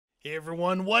Hey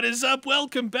everyone, what is up?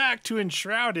 Welcome back to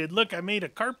Enshrouded. Look, I made a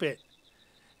carpet.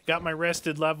 Got my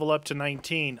rested level up to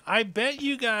 19. I bet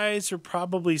you guys are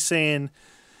probably saying,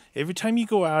 every time you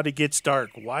go out it gets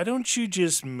dark. Why don't you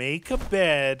just make a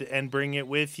bed and bring it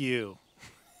with you?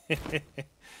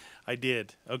 I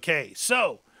did. Okay,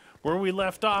 so where we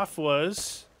left off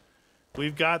was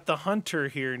we've got the hunter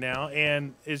here now,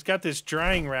 and it's got this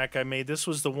drying rack I made. This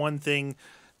was the one thing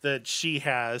that she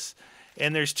has.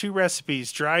 And there's two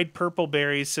recipes. Dried purple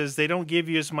berries says they don't give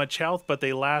you as much health, but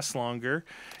they last longer.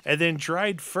 And then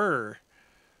dried fur.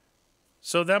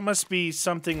 So that must be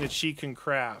something that she can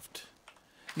craft.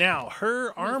 Now,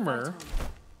 her armor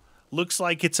looks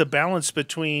like it's a balance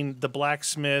between the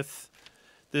blacksmith,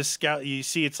 this scout. You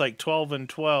see it's like 12 and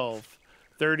 12,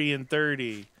 30 and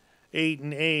 30, 8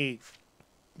 and 8.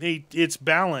 It's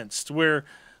balanced where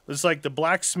it's like the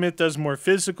blacksmith does more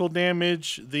physical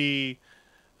damage, the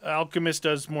alchemist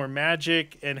does more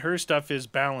magic, and her stuff is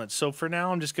balanced. So for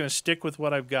now, I'm just going to stick with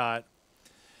what I've got.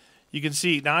 You can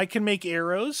see, now I can make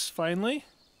arrows, finally.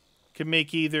 Can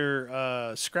make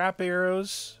either scrap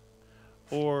arrows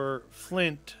or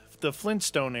the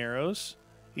flintstone arrows.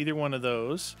 Either one of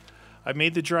those. I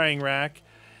made the drying rack.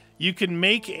 You can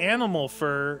make animal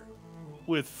fur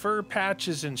with fur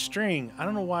patches and string. I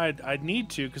don't know why I'd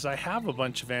need to, because I have a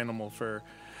bunch of animal fur.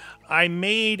 I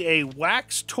made a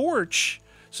wax torch.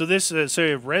 So so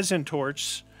you have resin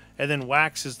torch, and then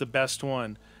wax is the best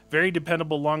one. Very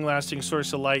dependable, long-lasting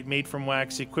source of light made from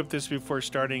wax. Equip this before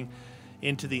starting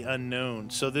into the unknown.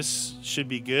 So this should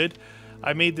be good.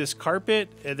 I made this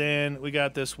carpet, and then we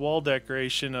got this wall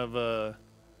decoration of a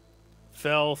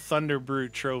Fell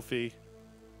Thunderbrute trophy.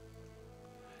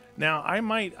 Now,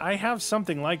 I have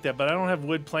something like that, but I don't have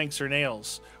wood, planks, or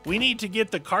nails. We need to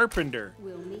get the carpenter.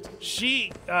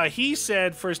 He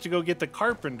said for us to go get the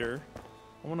carpenter.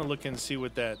 I want to look and see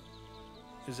what that...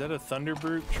 Is that a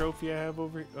Thunderbrute trophy I have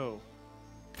over here? Oh.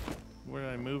 Where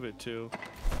did I move it to?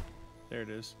 There it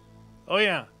is. Oh,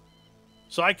 yeah.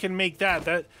 So I can make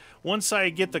that. Once I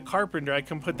get the carpenter, I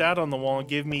can put that on the wall and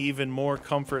give me even more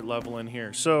comfort level in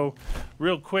here. So,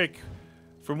 real quick,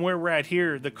 from where we're at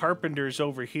here, the carpenter's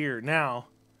over here. Now,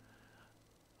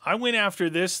 I went after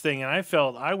this thing, and I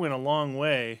felt I went a long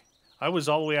way. I was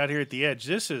all the way out here at the edge.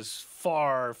 This is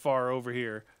far, far over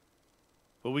here.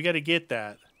 But we got to get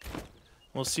that.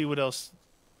 We'll see what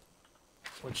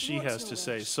she has to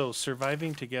say. So,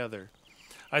 surviving together.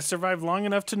 I survived long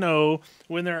enough to know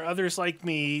when there are others like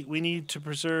me, we need to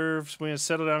preserve, we need to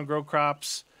settle down, grow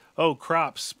crops. Oh,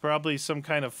 crops. Probably some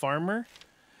kind of farmer.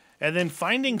 And then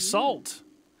finding salt.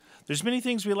 There's many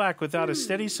things we lack. Without a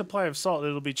steady supply of salt,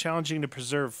 it'll be challenging to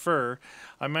preserve fur.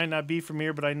 I might not be from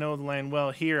here, but I know the land well.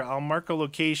 Here, I'll mark a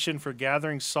location for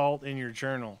gathering salt in your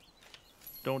journal.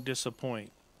 Don't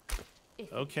disappoint.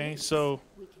 Okay, so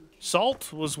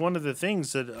salt was one of the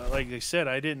things that, like I said,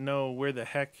 I didn't know where the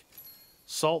heck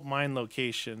salt mine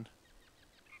location.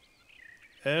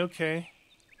 Okay,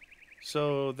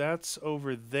 so that's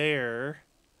over there.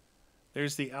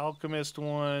 There's the alchemist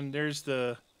one. There's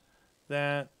that.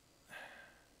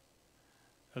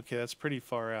 Okay, that's pretty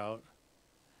far out.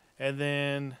 And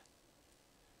then,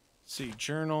 let's see,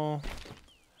 journal.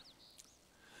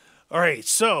 All right,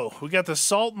 so we got the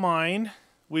salt mine.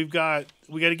 We got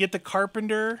to get the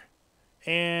carpenter,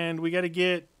 and we got to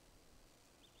get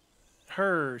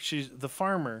her. She's the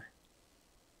farmer.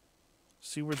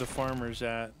 See where the farmer's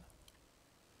at.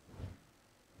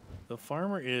 The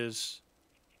farmer is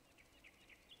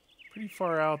pretty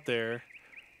far out there.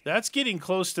 That's getting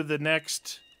close to the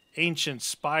next ancient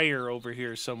spire over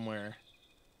here somewhere.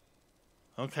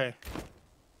 Okay.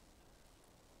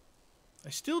 I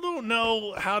still don't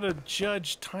know how to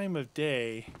judge time of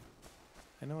day.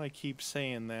 I know I keep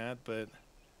saying that, but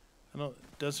it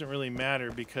doesn't really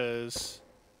matter because,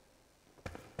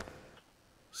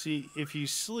 see, if you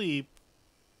sleep,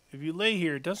 if you lay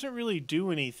here, it doesn't really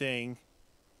do anything.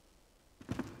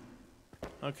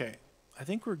 Okay, I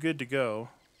think we're good to go.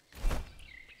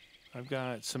 I've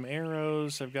got some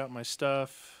arrows, I've got my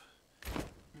stuff.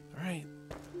 All right,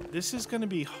 this is going to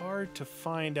be hard to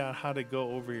find out how to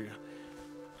go over here.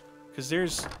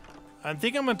 Because I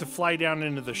think I'm going to fly down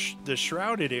into the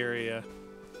Shrouded area.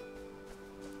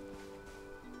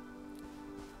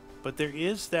 But there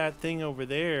is that thing over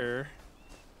there.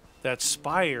 That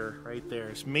spire right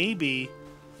there. So maybe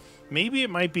it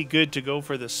might be good to go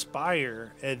for the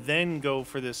spire and then go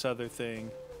for this other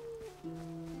thing.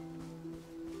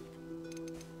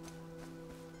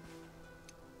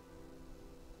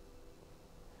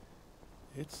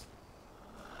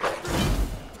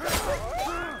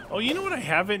 Oh, you know what I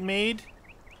haven't made?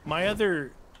 My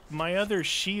other my other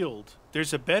shield.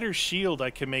 There's a better shield I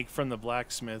can make from the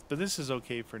blacksmith, but this is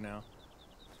okay for now.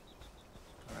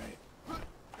 Alright.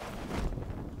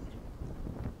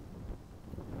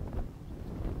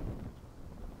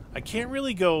 I can't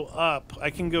really go up. I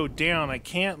can go down. I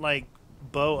can't, like,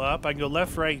 bow up. I can go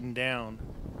left, right, and down.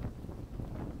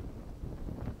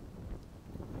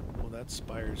 Well, that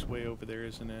spire's way over there,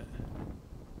 isn't it?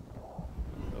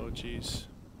 Oh, jeez.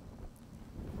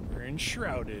 We're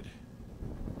enshrouded.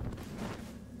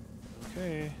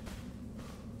 Okay.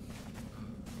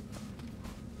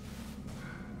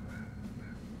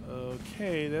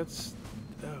 Okay, that's...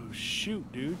 Oh, shoot,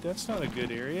 dude. That's not a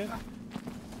good area.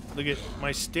 Look at...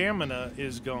 My stamina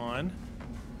is gone.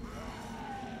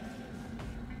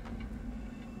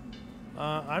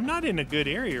 I'm not in a good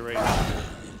area right now.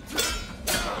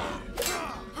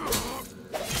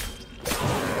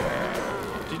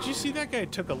 Did you see that guy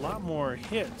took a lot more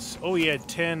hits? Oh, he had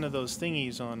 10 of those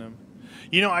thingies on him.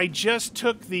 You know, I just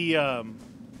took the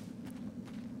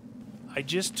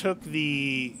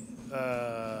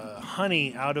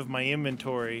honey out of my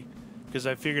inventory because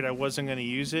I figured I wasn't going to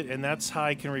use it, and that's how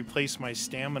I can replace my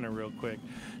stamina real quick.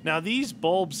 Now, these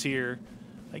bulbs here,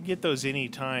 I get those any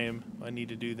time I need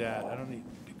to do that. I don't need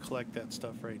to collect that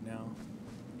stuff right now.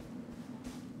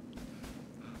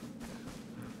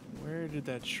 Where did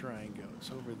that shrine go? It's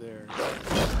over there.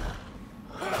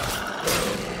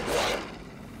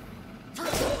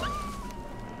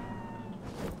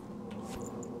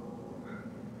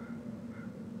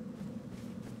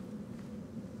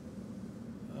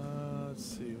 Let's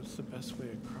see. What's the best way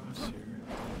across here?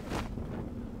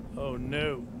 Oh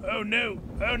no! Oh no!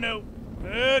 Oh no!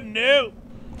 Oh no!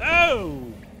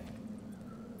 Oh!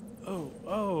 Oh!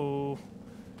 Oh!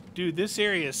 Dude, this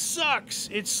area sucks!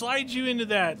 It slides you into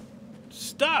that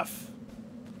stuff!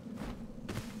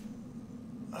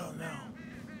 Oh no.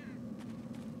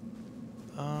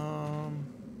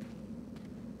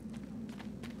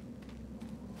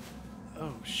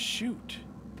 Oh shoot.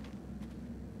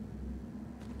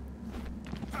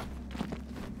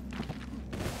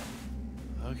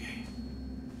 Okay.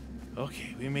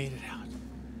 Okay, we made it out.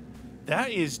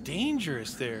 That is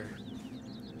dangerous there.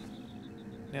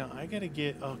 Now, I gotta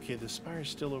get... Okay, the spire's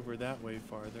still over that way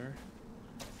farther.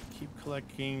 Keep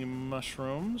collecting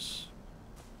mushrooms.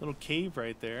 Little cave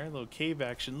right there. Little cave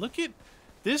action. Look at...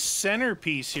 This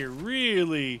centerpiece here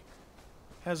really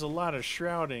has a lot of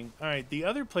shrouding. Alright, the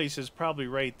other place is probably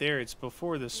right there. It's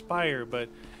before the spire, but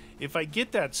if I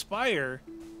get that spire...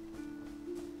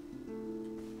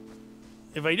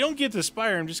 If I don't get the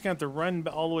spire, I'm just going to have to run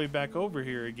all the way back over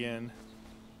here again.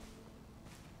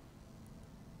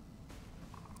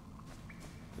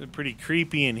 It's pretty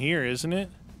creepy in here, isn't it?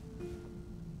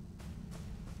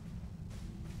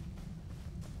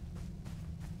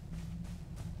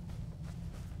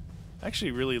 I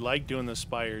actually really like doing the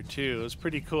spire too. It was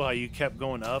pretty cool how you kept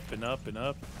going up and up and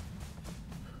up.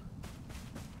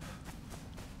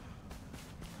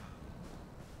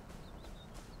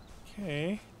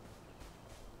 Okay.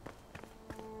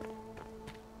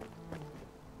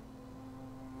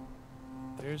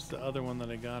 There's the other one that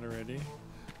I got already.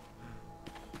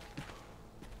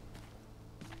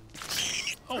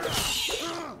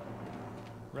 Oh!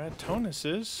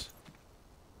 Ratonuses.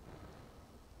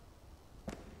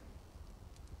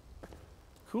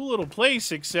 Cool little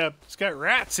place, except it's got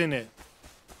rats in it.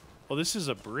 Well, this is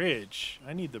a bridge.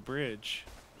 I need the bridge.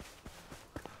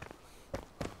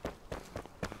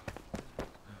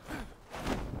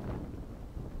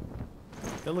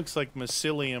 That looks like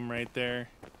mycelium right there.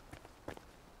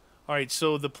 Alright,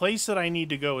 so the place that I need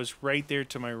to go is right there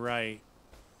to my right.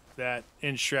 That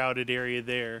enshrouded area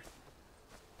there.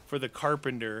 For the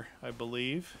carpenter, I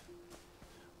believe.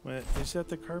 What, is that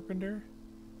the carpenter?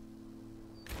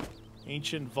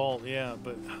 Ancient vault, yeah,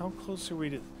 but how close are we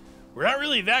to... We're not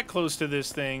really that close to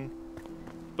this thing.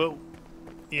 But,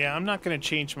 yeah, I'm not going to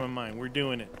change my mind. We're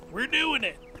doing it. We're doing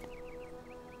it!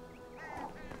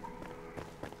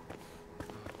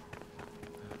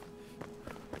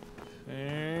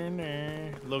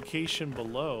 Location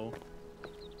below.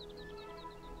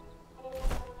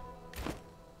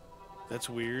 That's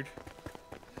weird.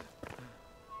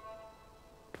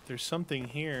 There's something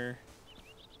here.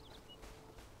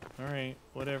 Alright,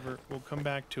 whatever. We'll come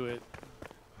back to it.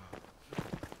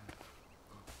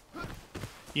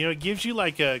 You know, it gives you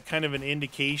like a kind of an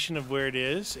indication of where it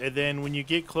is, and then when you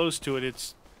get close to it,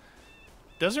 it's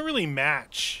doesn't really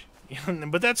match.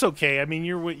 But that's okay. I mean,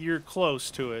 you're close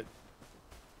to it.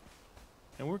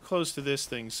 And we're close to this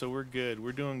thing, so we're good.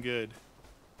 We're doing good.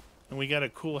 And we got a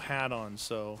cool hat on,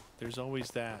 so there's always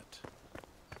that.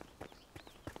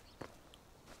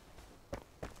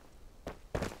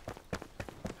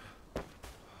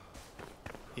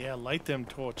 Yeah, light them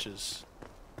torches.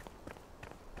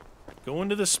 Go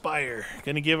into the spire.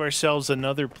 Gonna give ourselves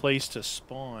another place to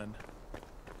spawn.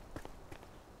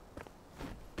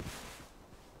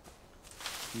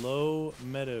 Low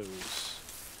Meadows.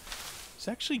 It's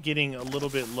actually getting a little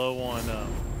bit low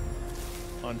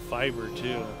on fiber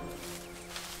too.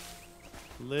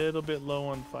 A little bit low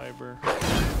on fiber.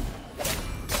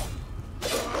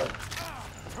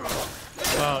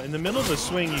 Wow, in the middle of a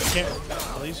swing you can't...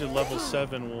 Oh, these are level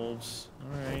 7 wolves.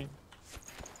 Alright.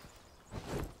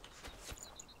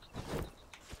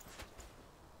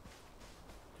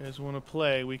 You guys want to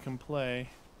play, we can play.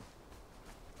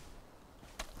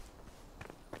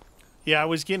 Yeah, I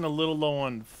was getting a little low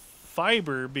on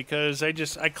fiber because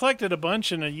I collected a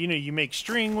bunch, and you know, you make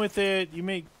string with it. You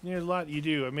make, you know, a lot you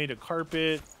do. I made a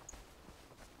carpet.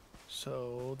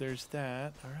 So there's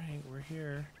that. All right, we're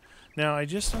here. Now I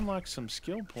just unlocked some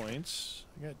skill points.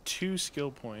 I got 2 skill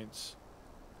points.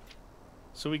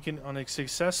 So we can, on a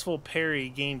successful parry,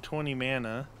 gain 20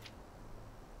 mana.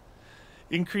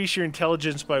 Increase your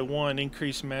intelligence by 1.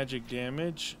 Increase magic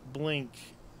damage. Blink.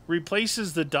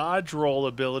 Replaces the dodge roll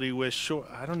ability with short...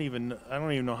 I don't even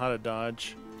know how to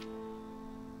dodge.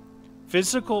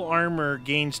 Physical armor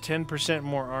gains 10%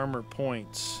 more armor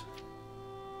points.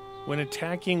 When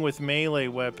attacking with melee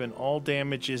weapon, all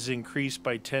damage is increased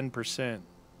by 10%.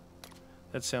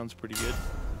 That sounds pretty good.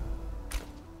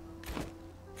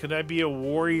 Could I be a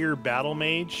warrior battle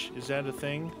mage? Is that a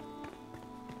thing?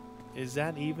 Is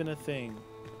that even a thing?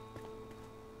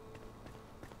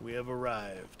 We have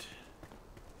arrived.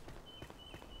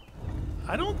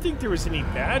 I don't think there was any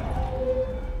bad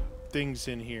things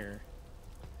in here,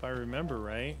 if I remember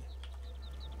right.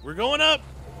 We're going up!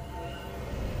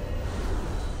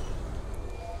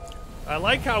 I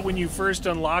like how when you first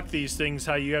unlock these things,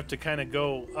 how you have to kind of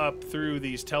go up through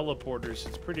these teleporters.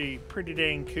 It's pretty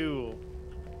dang cool.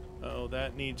 Oh,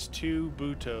 that needs 2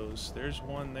 Butos. There's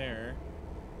one there.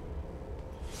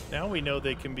 Now we know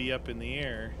they can be up in the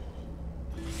air.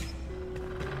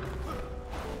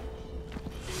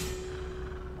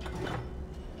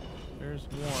 There's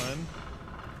one.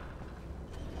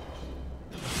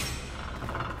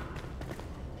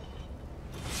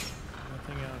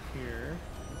 Nothing out here.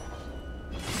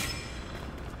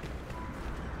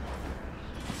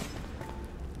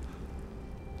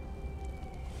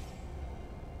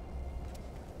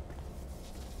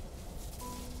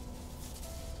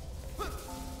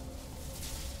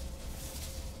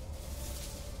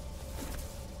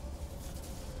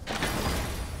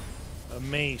 A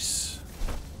mace.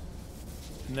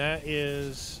 And that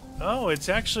is... Oh, it's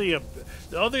actually a...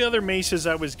 All the other maces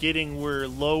I was getting were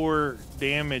lower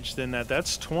damage than that.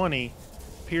 That's 20.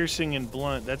 Piercing and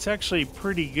blunt. That's actually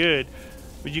pretty good.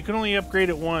 But you can only upgrade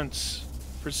it once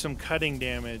for some cutting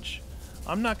damage.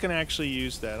 I'm not going to actually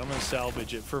use that. I'm going to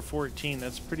salvage it for 14.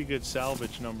 That's a pretty good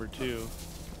salvage number, too.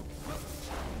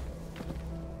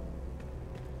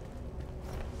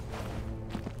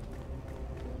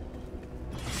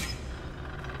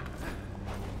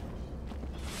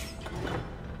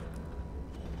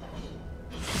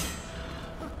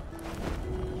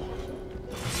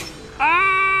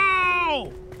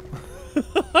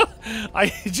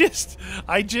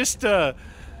 I just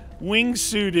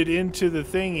wingsuited into the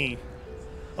thingy.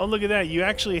 Oh, look at that. You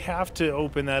actually have to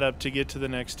open that up to get to the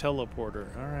next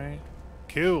teleporter. All right.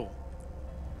 Cool.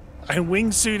 I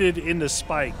wingsuited into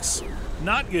spikes.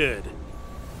 Not good.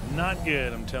 Not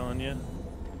good, I'm telling you.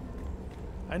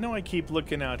 I know I keep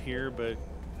looking out here, but...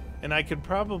 And I could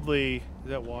probably... Is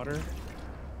that water?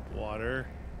 Water.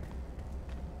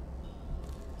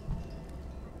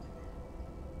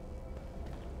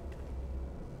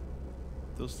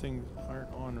 Those things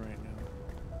aren't on right now.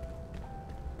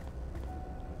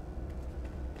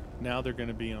 Now they're going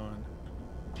to be on.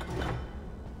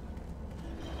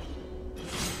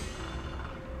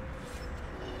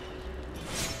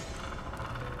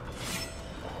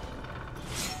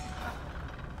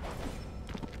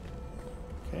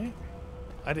 Okay.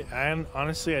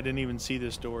 Honestly, I didn't even see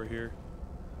this door here.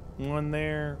 One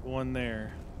there, one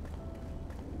there.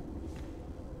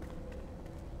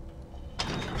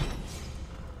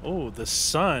 Oh, the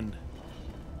sun.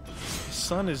 The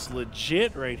sun is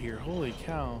legit right here. Holy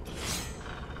cow.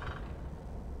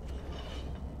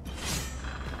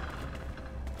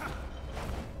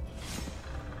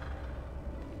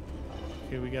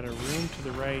 Okay, we got a room to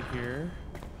the right here.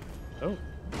 Oh.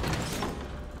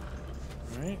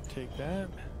 Alright, take that.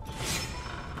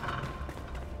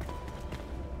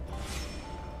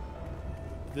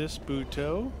 This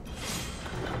Buto.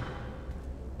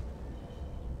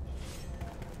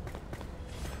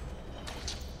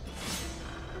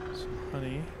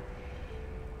 Honey.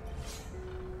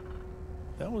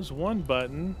 That was one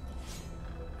button.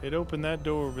 It opened that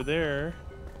door over there.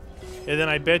 And then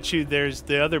I bet you there's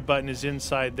the other button is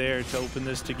inside there to open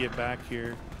this to get back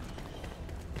here.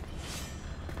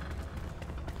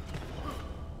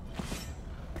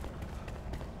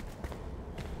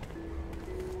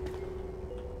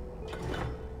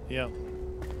 Yep.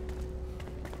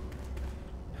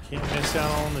 Can't miss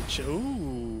out on the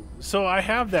ooh. So I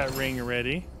have that ring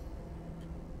already.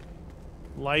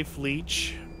 Life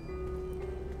leech.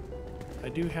 I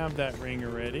do have that ring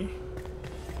already.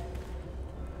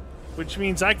 Which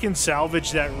means I can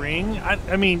salvage that ring.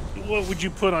 I mean, what would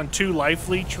you put on 2 life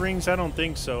leech rings? I don't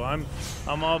think so. I'm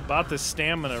all about the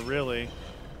stamina, really.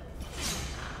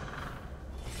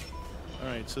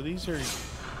 Alright, so these are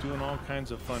doing all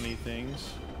kinds of funny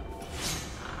things.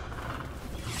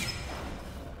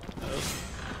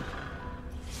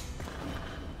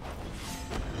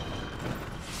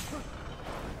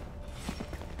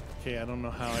 Okay, I don't know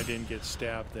how I didn't get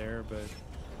stabbed there, but...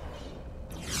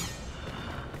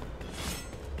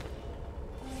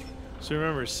 So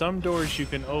remember, some doors you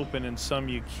can open and some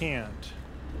you can't.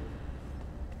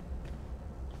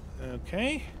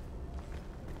 Okay.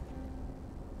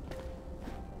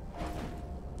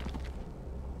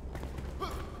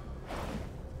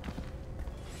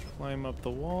 Climb up the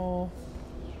wall.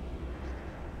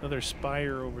 Another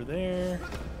spire over there.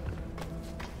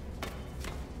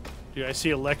 Dude, I see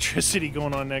electricity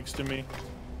going on next to me.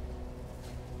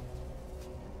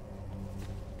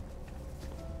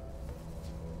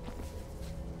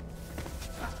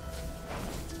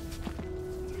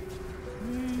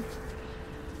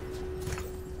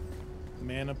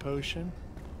 Mana potion.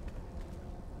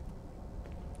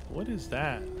 What is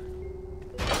that?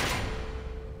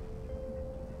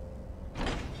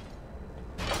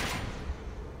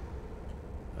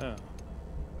 Oh.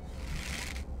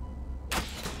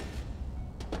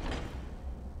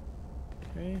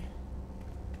 Okay.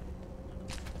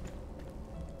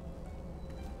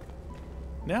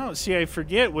 Now, see, I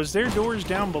forget. Was there doors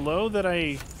down below that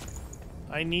I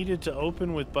needed to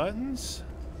open with buttons?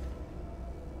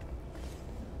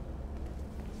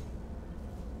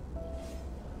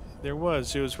 There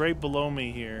was. It was right below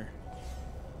me here.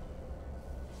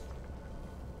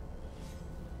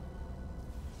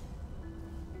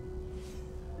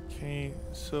 Okay,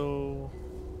 so...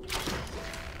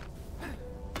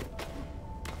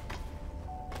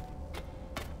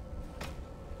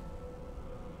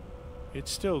 It's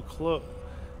still closed.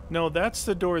 No, that's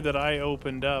the door that I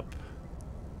opened up.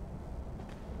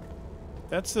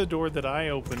 That's the door that I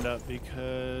opened up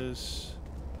because...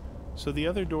 So the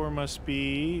other door must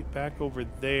be back over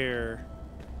there.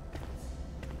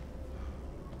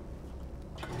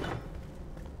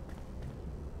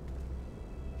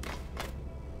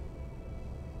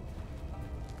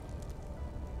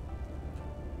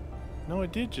 No,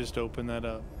 it did just open that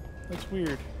up. That's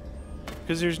weird.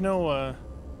 Because there's no,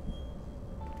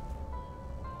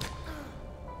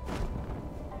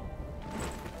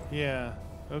 Yeah,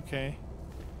 okay.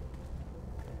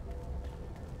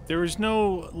 There was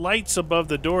no lights above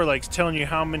the door like telling you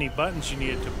how many buttons you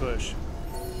needed to push.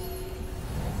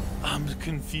 I'm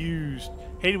confused.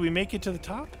 Hey, did we make it to the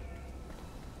top?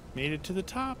 Made it to the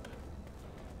top.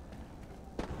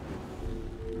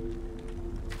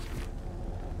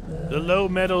 The low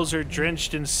metals are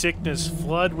drenched in sickness,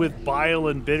 flood with bile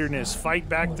and bitterness. Fight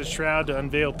back the shroud to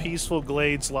unveil peaceful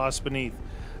glades lost beneath.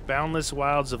 Boundless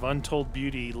wilds of untold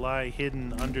beauty lie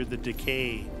hidden under the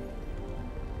decay.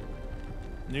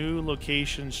 New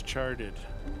locations charted.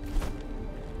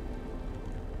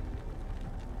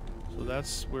 So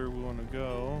that's where we want to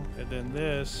go. And then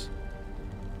this.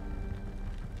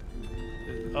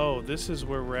 Oh, this is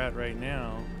where we're at right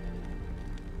now.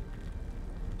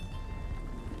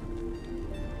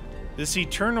 This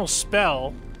eternal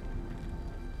spell.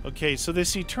 Okay, so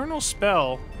this eternal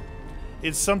spell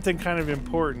is something kind of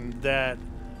important that,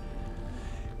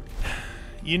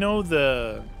 you know,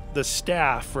 the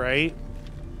staff, right?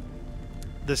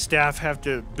 The staff have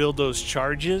to build those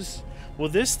charges. Well,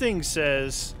 this thing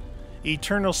says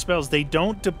eternal spells, they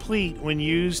don't deplete when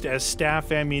used as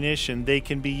staff ammunition. They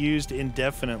can be used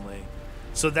indefinitely.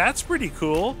 So that's pretty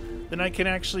cool. Then I can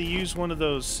actually use one of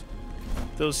those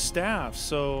staffs.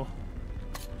 So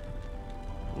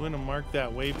I'm going to mark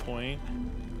that waypoint.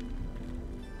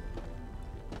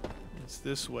 It's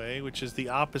this way, which is the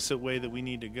opposite way that we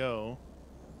need to go.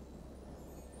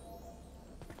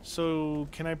 So,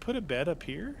 can I put a bed up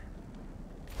here?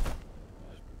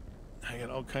 I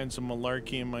got all kinds of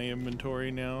malarkey in my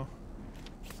inventory now.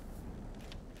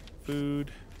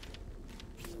 Food.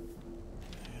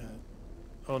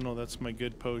 Oh no, that's my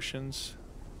good potions.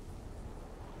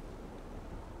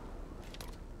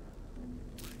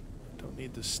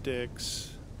 Need the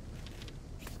sticks.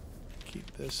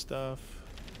 Keep this stuff.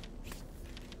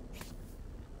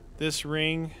 This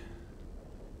ring.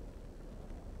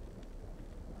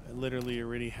 I literally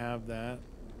already have that.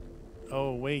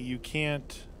 Oh, wait, you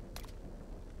can't.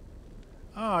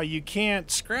 Oh, you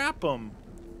can't scrap them.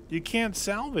 You can't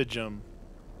salvage them.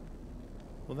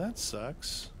 Well, that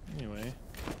sucks. Anyway,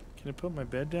 can I put my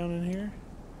bed down in here?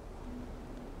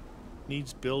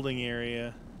 Needs building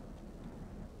area.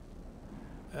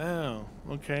 Oh,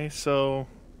 okay, so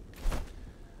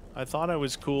I thought I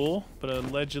was cool, but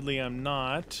allegedly I'm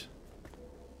not.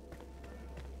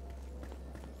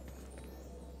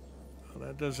 Oh,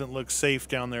 that doesn't look safe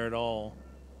down there at all.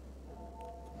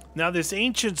 Now this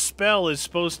ancient spell is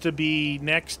supposed to be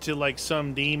next to like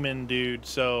some demon dude,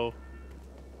 so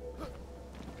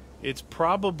it's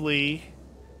probably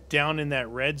down in that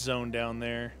red zone down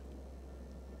there.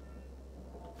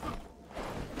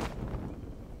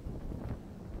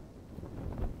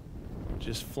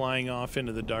 Just flying off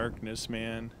into the darkness,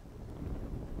 man.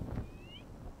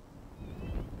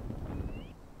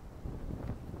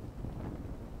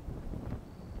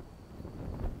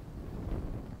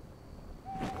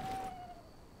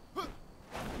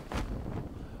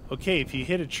 Okay, if you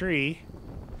hit a tree,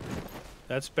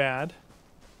 that's bad.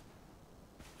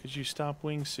 Could you stop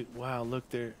wingsuit? Wow, look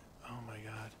there. Oh my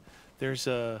god. There's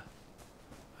a...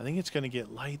 I think it's going to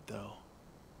get light, though.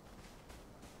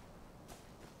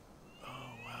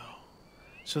 Oh, wow.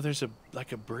 So there's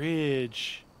like a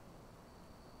bridge.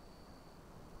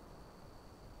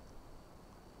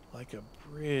 Like a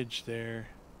bridge there.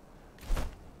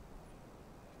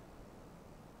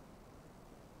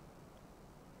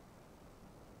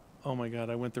 Oh my god,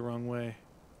 I went the wrong way.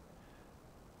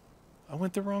 I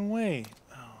went the wrong way.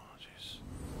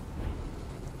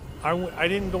 I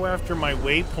didn't go after my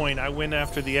waypoint. I went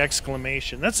after the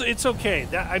exclamation. It's okay.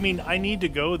 I mean, I need to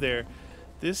go there.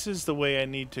 This is the way I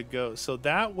need to go. So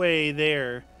that way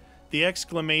there, the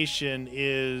exclamation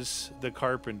is the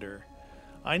carpenter.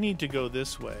 I need to go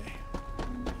this way.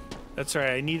 That's all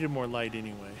right. I needed more light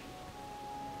anyway.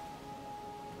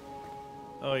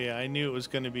 Oh yeah, I knew it was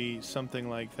going to be something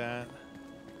like that.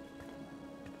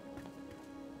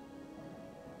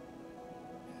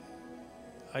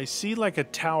 I see like a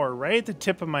tower right at the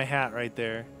tip of my hat right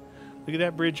there. Look at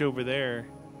that bridge over there.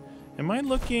 Am I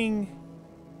looking...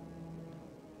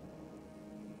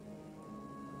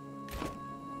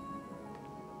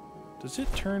 Does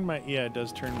it turn my... Yeah, it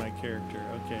does turn my character.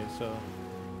 Okay, so...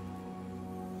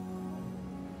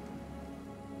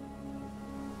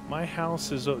 My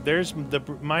house is...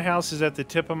 My house is at the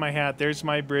tip of my hat. There's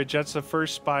my bridge. That's the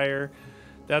first spire.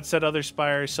 That's that other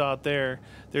spire I saw it there.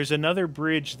 There's another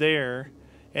bridge there.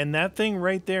 And that thing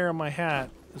right there on my hat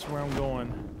is where I'm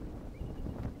going.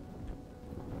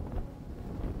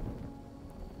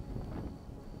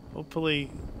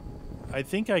 Hopefully, I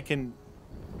think I can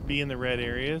be in the red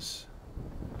areas.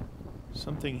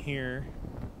 Something here.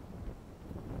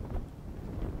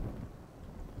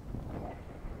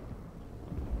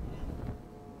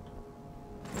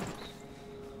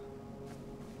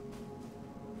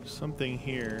 Something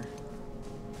here.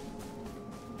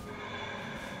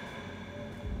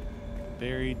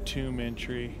 Buried tomb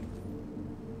entry.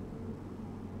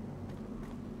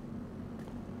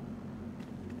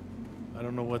 I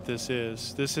don't know what this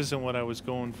is. This isn't what I was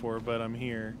going for, but I'm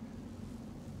here.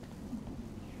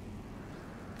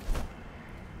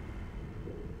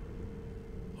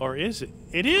 Or is it?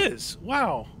 It is!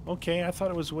 Wow! Okay, I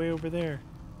thought it was way over there.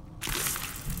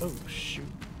 Oh, shoot.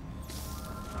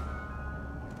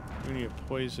 I'm gonna get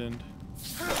poisoned.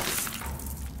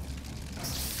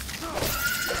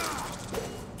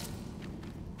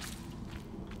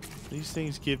 These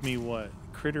things give me what?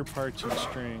 Critter parts and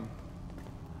string.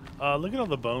 Look at all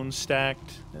the bones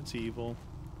stacked. That's evil.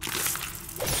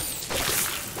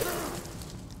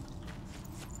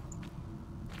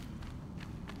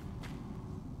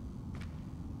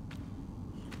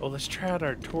 Oh, let's try out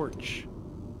our torch.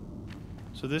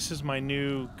 So this is my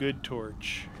new good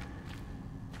torch.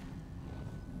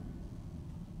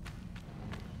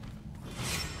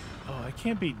 Oh, I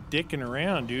can't be dicking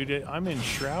around, dude. I'm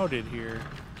enshrouded here.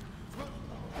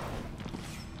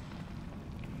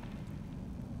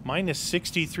 Minus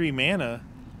 63 mana.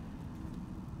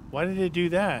 Why did it do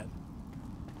that?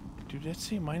 Dude, let's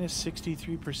see, minus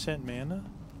 63% mana?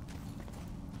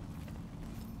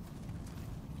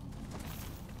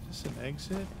 Is this an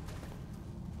exit?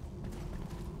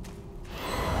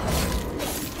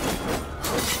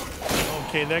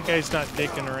 Okay, that guy's not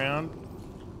dicking around.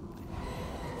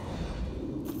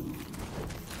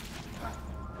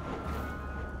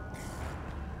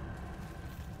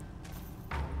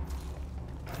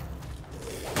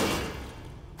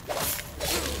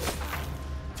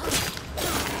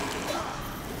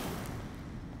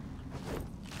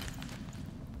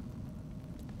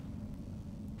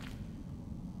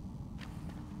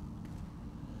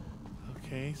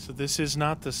 Okay, so this is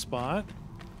not the spot.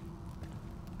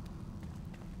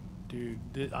 Dude,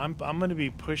 I'm gonna be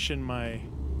pushing my...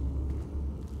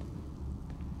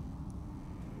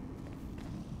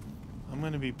 I'm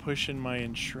gonna be pushing my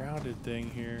Enshrouded thing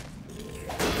here.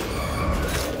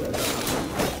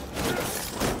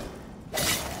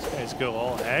 These guys go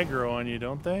all aggro on you,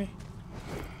 don't they?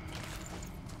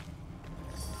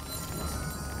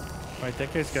 Right,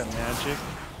 that guy's got magic.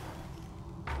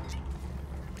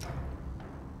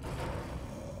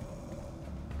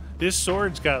 This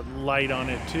sword's got light on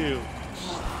it too.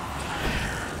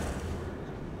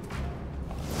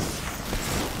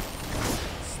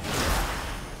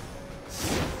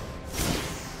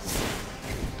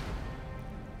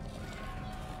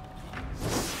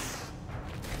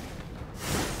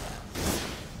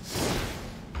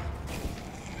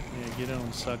 Yeah, get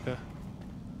on, sucker.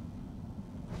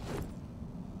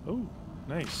 Oh,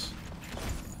 nice.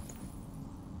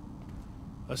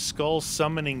 A skull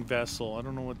summoning vessel. I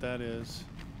don't know what that is.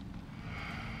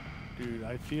 Dude,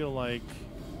 I feel like...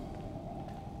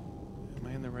 Am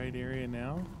I in the right area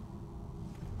now?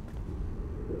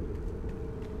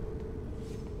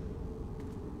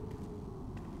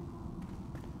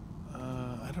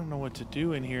 I don't know what to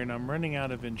do in here, and I'm running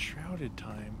out of Enshrouded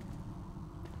time.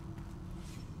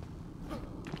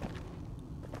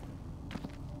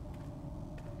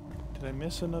 Did I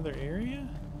miss another area?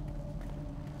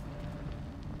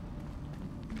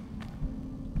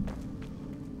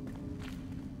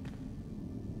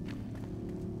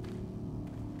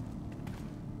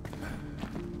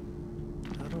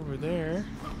 Not over there.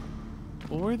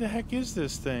 Well, where the heck is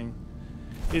this thing?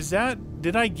 Is that...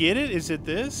 Did I get it? Is it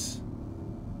this?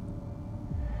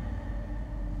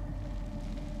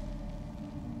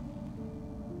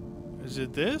 Is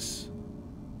it this?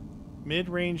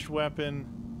 Mid-ranged weapon.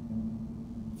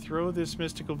 Throw this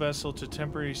mystical vessel to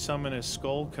temporarily summon a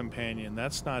skull companion.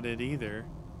 That's not it either.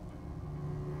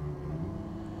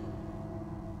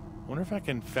 Wonder if I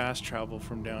can fast travel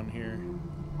from down here.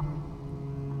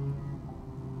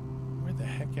 Where the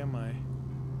heck am I?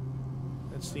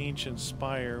 That's the ancient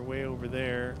spire way over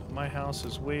there. My house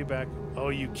is way back. Oh,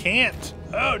 you can't!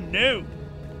 Oh, no!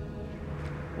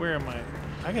 Where am I?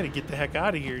 I gotta get the heck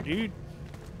out of here, dude.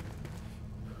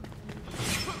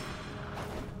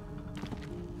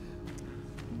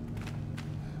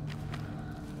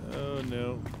 Oh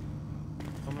no.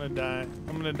 I'm gonna die.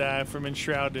 I'm gonna die from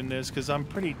Enshrouded this because I'm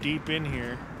pretty deep in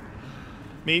here.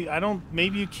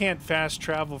 Maybe you can't fast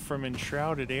travel from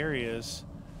Enshrouded areas.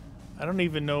 I don't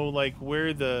even know like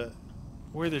where the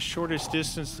shortest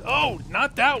distance. Oh,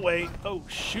 not that way. Oh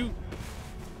shoot.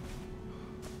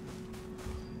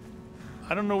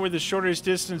 I don't know where the shortest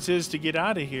distance is to get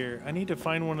out of here. I need to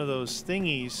find one of those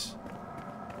thingies.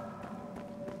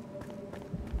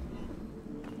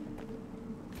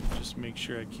 Just make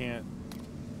sure I can't.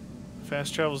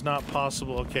 Fast travel's not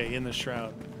possible. Okay, in the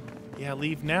shroud. Yeah,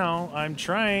 leave now. I'm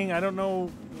trying. I don't know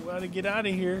how to get out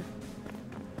of here.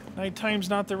 Nighttime's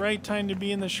not the right time to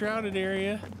be in the shrouded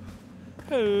area.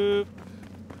 Oh.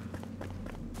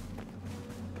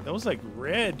 That was like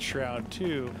red shroud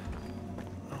too.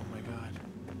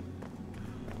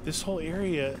 This whole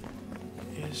area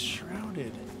is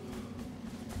shrouded.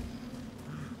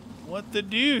 What the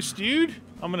deuce, dude?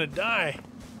 I'm gonna die.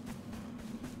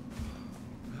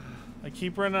 I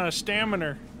keep running out of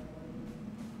stamina.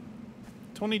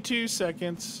 22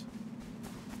 seconds.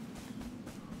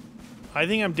 I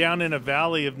think I'm down in a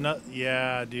valley of nut.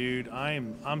 Yeah, dude,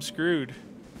 I'm screwed.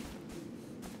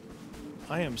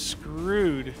 I am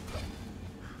screwed.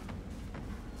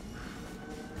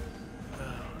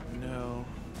 Oh no.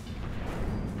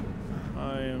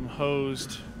 I am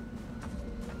hosed.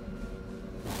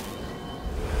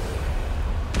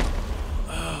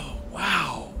 Oh,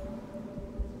 wow.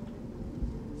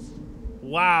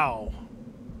 Wow.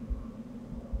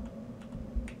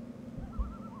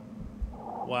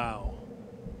 Wow.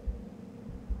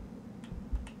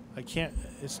 I can't,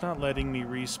 it's not letting me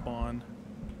respawn.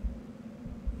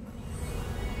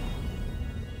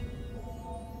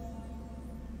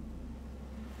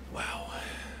 Wow.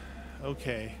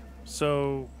 Okay.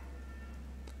 So,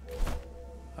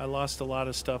 I lost a lot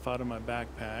of stuff out of my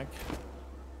backpack.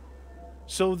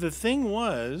 So the thing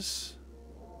was,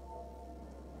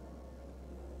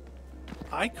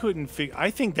 I couldn't figure, I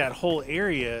think that whole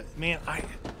area, man,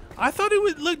 I thought it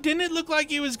would look, didn't it look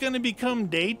like it was going to become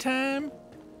daytime?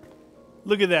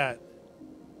 Look at that.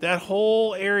 That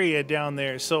whole area down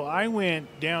there. So I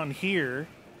went down here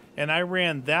and I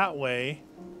ran that way.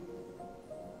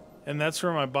 And that's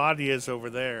where my body is over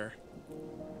there.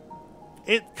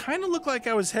 It kind of looked like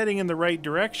I was heading in the right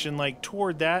direction, like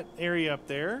toward that area up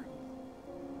there.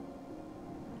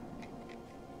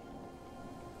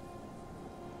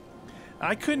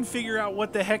 I couldn't figure out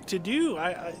what the heck to do.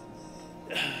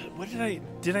 What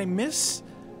did I miss?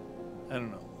 I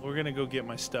don't know. We're gonna go get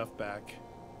my stuff back.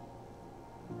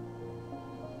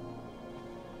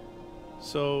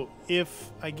 So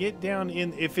if I get down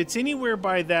in, if it's anywhere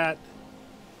by that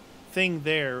thing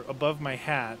there above my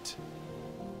hat,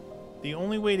 the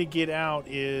only way to get out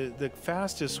is, the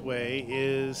fastest way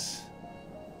is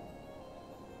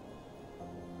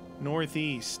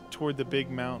northeast toward the big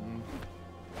mountain.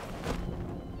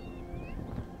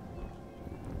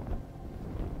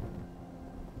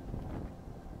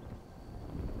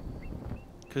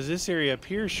 Because this area up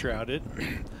here is shrouded.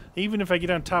 Even if I get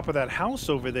on top of that house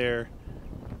over there,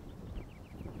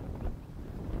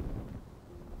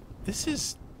 this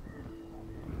is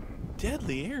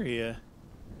deadly area.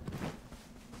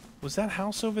 Was that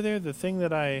house over there the thing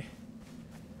that I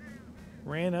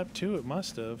ran up to? It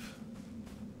must have.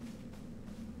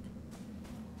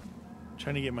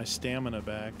 Trying to get my stamina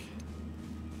back.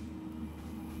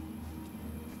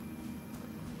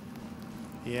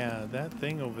 Yeah, that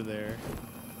thing over there.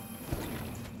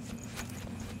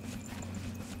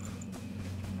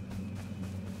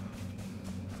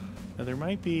 Now there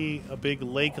might be a big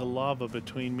lake of lava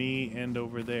between me and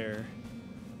over there.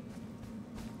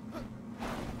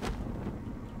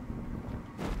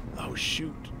 Oh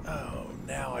shoot. Oh,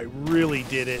 now I really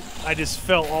did it. I just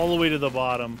fell all the way to the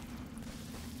bottom.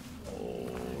 Oh,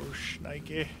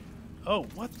 shnikey. Oh,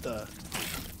 what the?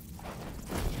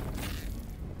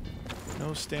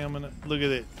 No stamina. Look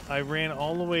at it. I ran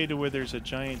all the way to where there's a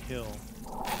giant hill.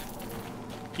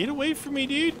 Get away from me,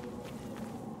 dude.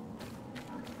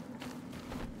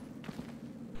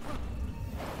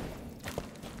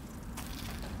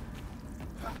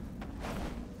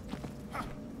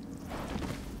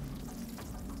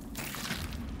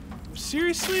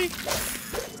 Seriously?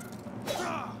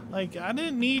 Like, I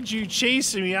didn't need you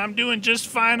chasing me. I'm doing just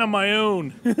fine on my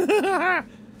own.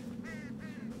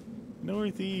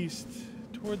 Northeast,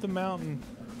 toward the mountain.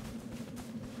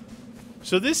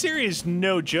 So this area is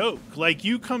no joke. Like,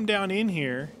 you come down in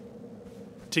here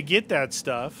to get that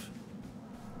stuff,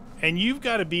 and you've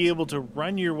got to be able to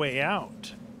run your way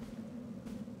out.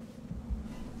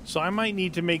 So I might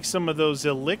need to make some of those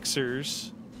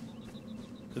elixirs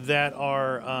that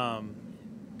are,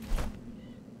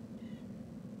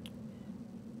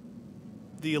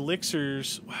 the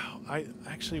elixirs. Wow, I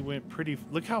actually went pretty,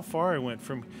 look how far I went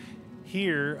from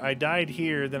here. I died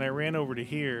here, then I ran over to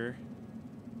here.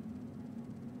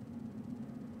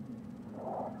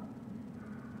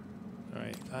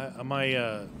 Alright,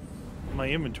 my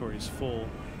inventory is full.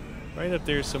 Right up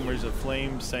there somewhere is a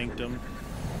flame sanctum.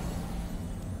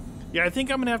 Yeah, I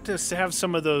think I'm gonna have to have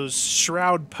some of those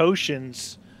shroud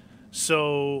potions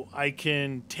so I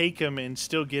can take them and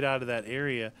still get out of that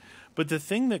area. But the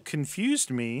thing that confused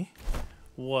me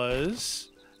was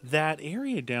that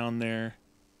area down there.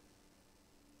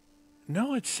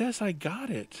 No, it says I got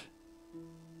it.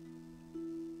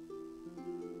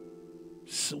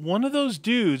 So one of those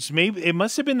dudes, maybe it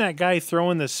must have been that guy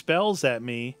throwing the spells at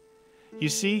me. You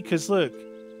see, because look,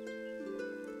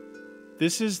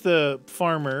 this is the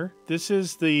farmer, this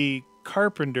is the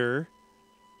carpenter,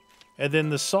 and then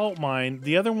the salt mine.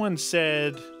 The other one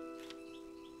said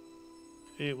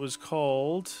it was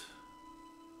called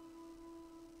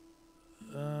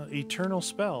Eternal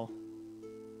Spell.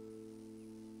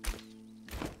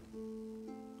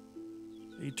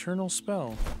 Eternal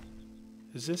Spell.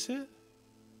 Is this it?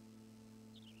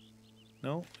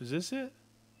 No, is this it?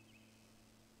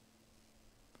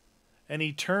 An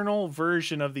eternal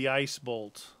version of the ice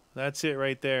bolt. That's it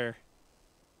right there.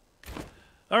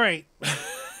 All right.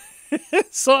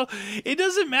 So it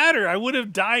doesn't matter. I would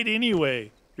have died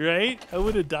anyway, right? I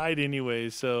would have died anyway.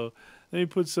 So let me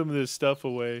put some of this stuff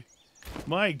away.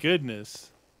 My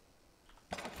goodness.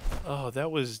 Oh,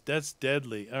 that's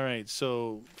deadly. All right.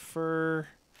 So fur,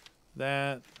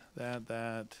 that.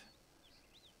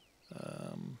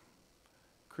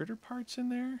 Critter parts in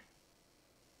there?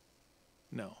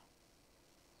 No.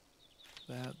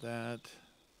 That.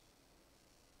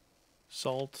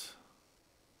 Salt.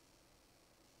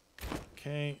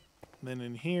 Okay. Then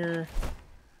in here,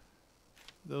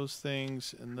 those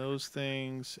things and those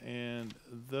things and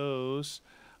those.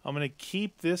 I'm going to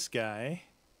keep this guy.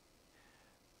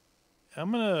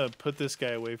 I'm going to put this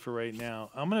guy away for right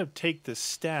now. I'm going to take the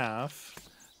staff.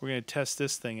 We're going to test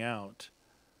this thing out.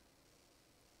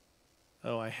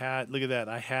 Oh, look at that.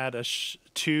 I had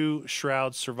 2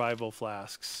 Shroud survival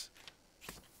flasks.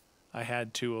 I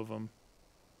had 2 of them.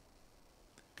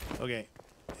 Okay.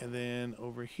 And then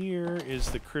over here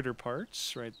is the critter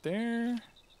parts right there.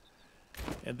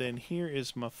 And then here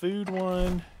is my food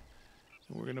one.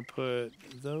 We're going to put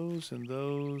those and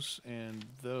those and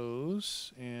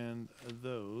those and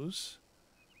those.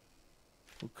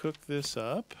 We'll cook this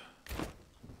up.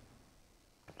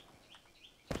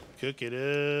 Cook it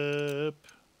up.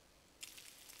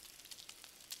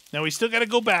 Now we still got to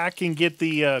go back and get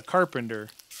the carpenter.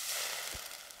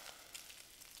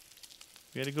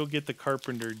 We got to go get the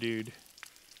carpenter dude.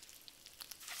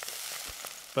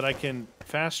 But I can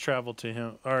fast travel to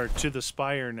him, or to the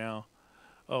spire now.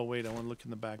 Oh, wait, I want to look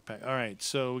in the backpack. All right,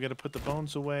 so we got to put the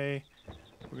bones away.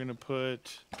 We're going to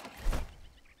put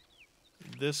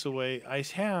this away. I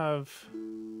have...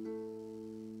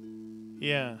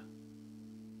 Yeah.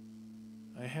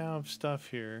 I have stuff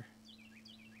here.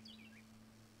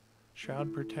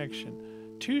 Shroud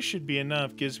protection. 2 should be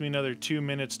enough. Gives me another 2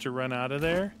 minutes to run out of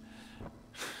there.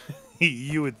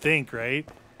 You would think, right?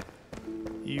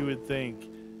 You would think.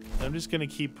 I'm just going to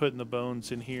keep putting the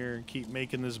bones in here and keep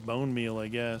making this bone meal, I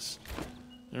guess.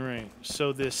 All right,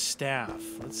 so this staff.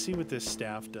 Let's see what this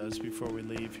staff does before we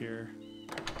leave here.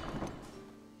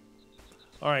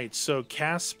 All right, so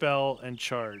cast spell and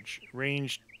charge.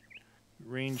 Ranged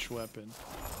weapon.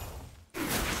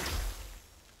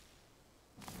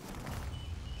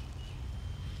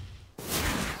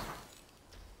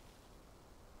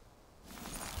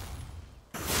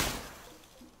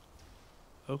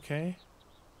 Okay.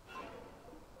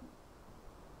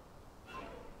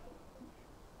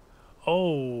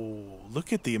 Oh,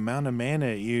 look at the amount of mana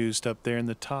it used up there in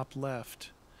the top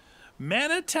left.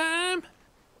 Mana time!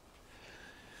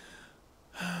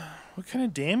 What kind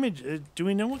of damage? Do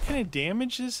we know what kind of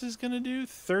damage this is going to do?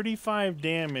 35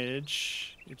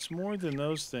 damage. It's more than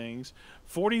those things.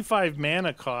 45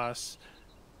 mana costs.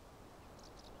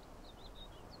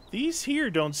 These here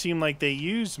don't seem like they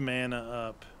use mana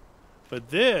up. But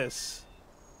this,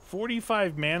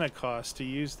 45 mana cost to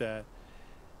use that.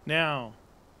 Now,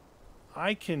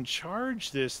 I can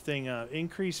charge this thing up.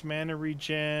 Increase mana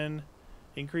regen,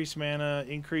 increase mana,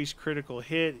 increase critical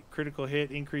hit,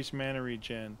 increase mana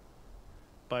regen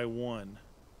by 1.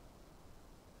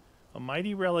 A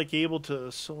mighty relic able to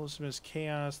Soulsmith's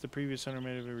Chaos. The previous owner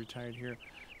may have been retired here.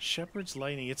 Shepherd's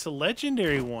Lightning. It's a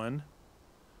legendary one.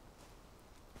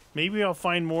 Maybe I'll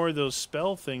find more of those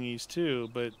spell thingies too,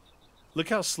 but look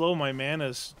how slow my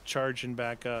mana's charging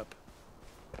back up.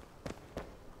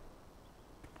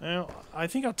 Well, I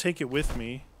think I'll take it with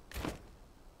me.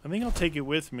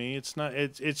 It's not.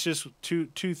 It's just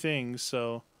two things.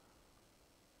 So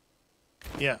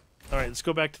yeah. All right. Let's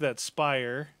go back to that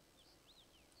spire,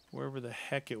 wherever the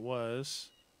heck it was.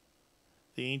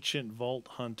 The ancient vault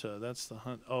hunter. That's the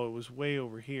hunt. Oh, it was way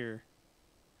over here,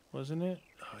 wasn't it?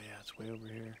 Oh yeah, it's way over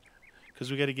here. Because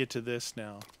we got to get to this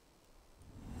now.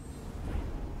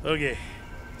 Okay.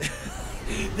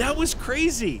 That was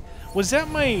crazy. Was that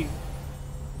my...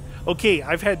 Okay,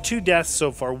 I've had 2 deaths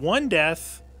so far. 1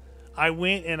 death, I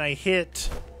went and I hit...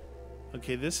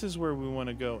 Okay, this is where we want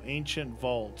to go. Ancient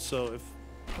Vault. So,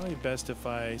 probably best if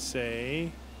I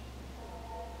say...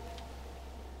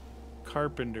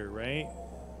 Carpenter, right?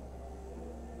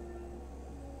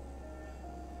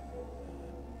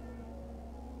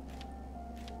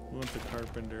 We want the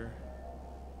carpenter.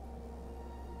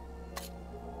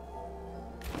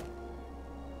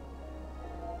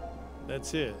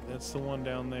 That's it. That's the one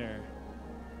down there.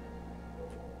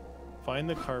 Find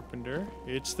the carpenter.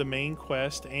 It's the main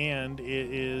quest, and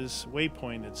it is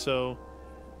waypointed. So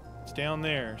it's down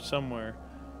there somewhere.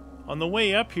 On the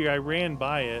way up here, I ran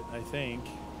by it, I think.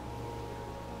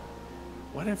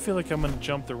 Why do I feel like I'm going to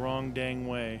jump the wrong dang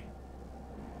way?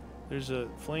 There's a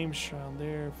flame shroud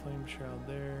there, flame shroud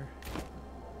there.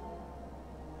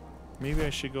 Maybe I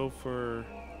should go for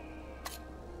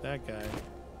that guy.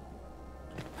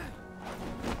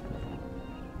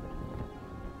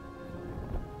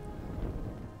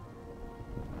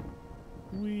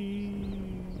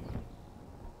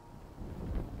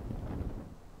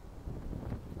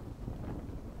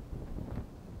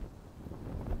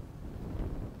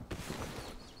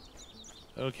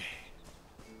 Okay.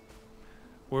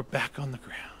 We're back on the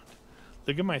ground.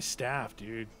 Look at my staff,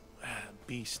 dude. Ah,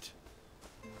 beast.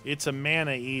 It's a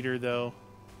mana eater, though.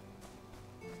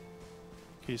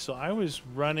 Okay, so I was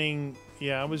running...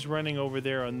 Yeah, I was running over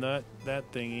there on that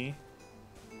thingy.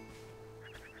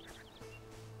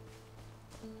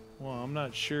 Well, I'm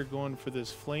not sure going for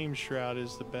this flame shroud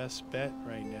is the best bet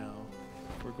right now.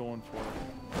 We're going for it.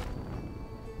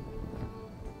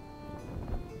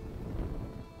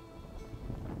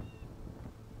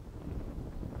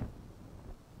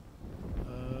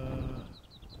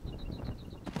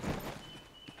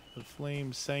 The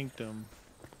flame sanctum.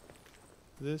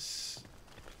 This...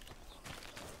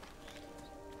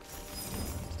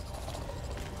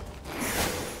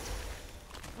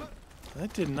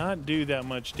 That did not do that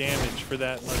much damage for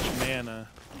that much mana.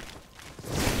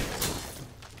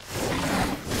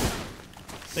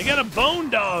 They got a bone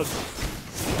dog!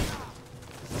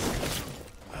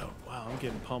 Oh, wow, I'm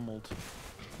getting pummeled.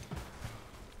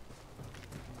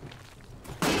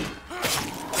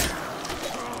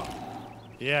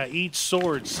 Yeah, eat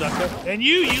sword, sucker. And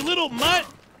you little mutt!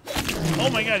 Oh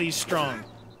my god, he's strong.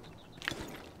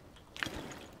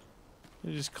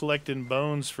 You're just collecting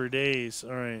bones for days.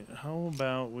 Alright, how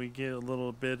about we get a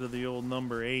little bit of the old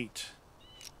number 8?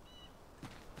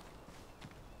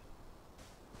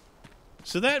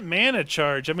 So that mana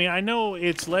charge, I mean, I know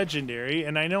it's legendary,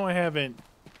 and I know I haven't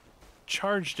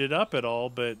charged it up at all,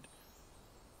 but...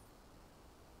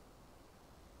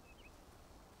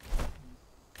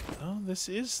 Oh, this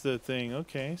is the thing.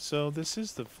 Okay, so this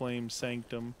is the Flame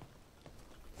Sanctum.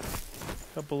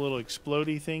 Couple little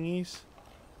explodey thingies.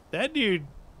 That dude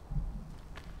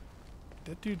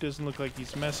doesn't look like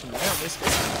he's messing around. This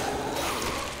guy.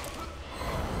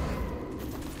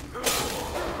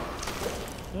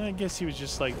 I guess he was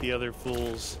just like the other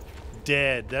fools.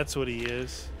 Dead, that's what he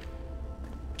is.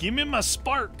 Give me my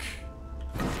spark!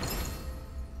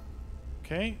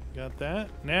 Okay, got that.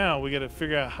 Now we gotta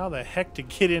figure out how the heck to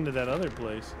get into that other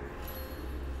place.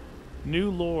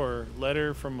 New lore,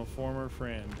 letter from a former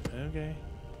friend. Okay,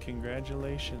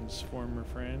 congratulations, former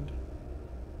friend.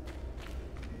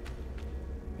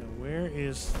 Now where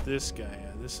is this guy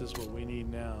at? This is what we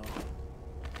need now.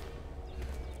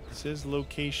 It says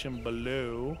location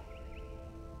below.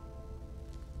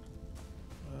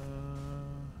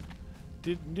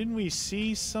 Didn't we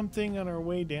see something on our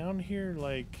way down here?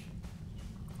 Like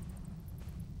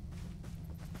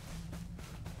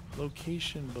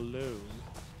location below.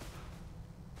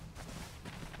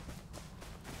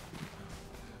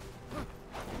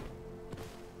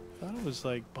 I thought it was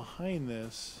like behind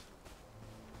this.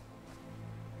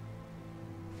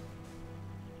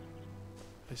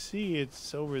 I see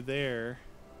it's over there.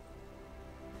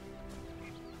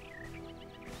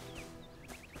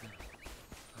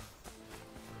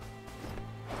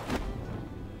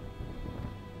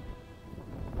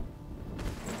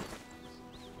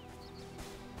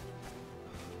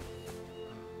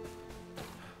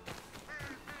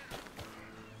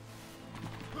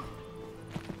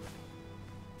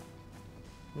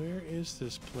 Where is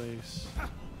this place?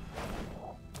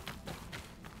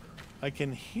 I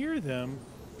can hear them.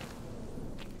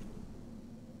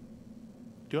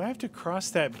 Do I have to cross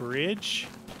that bridge?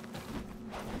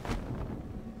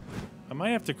 I might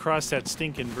have to cross that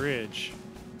stinking bridge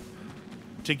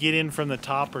to get in from the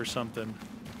top or something.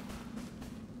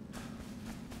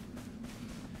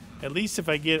 At least if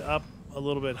I get up a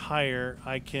little bit higher,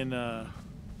 I can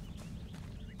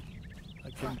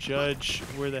judge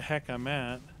where the heck I'm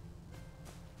at.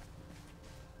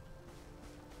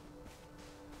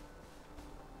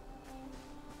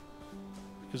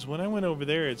 Because when I went over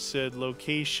there, it said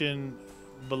location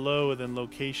below and then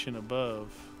location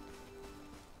above.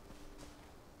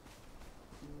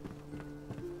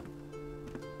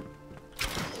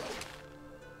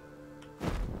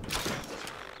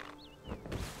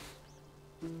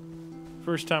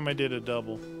 First time I did a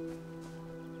double.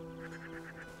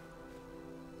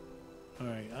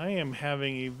 Alright, I am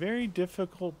having a very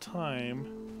difficult time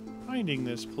finding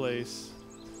this place.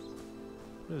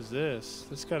 What is this?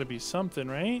 This got to be something,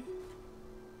 right?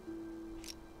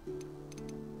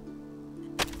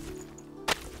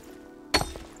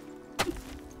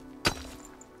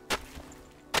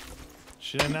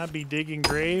 Should I not be digging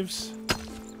graves?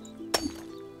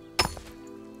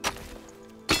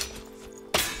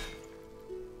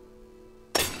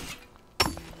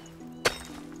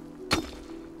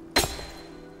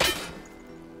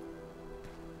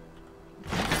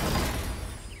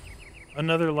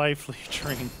 Another life leaf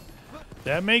train.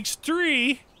 That makes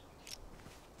 3.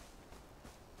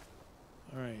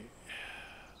 Alright.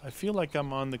 I feel like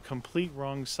I'm on the complete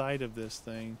wrong side of this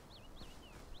thing.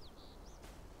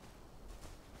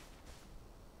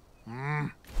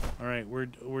 Alright,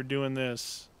 we're doing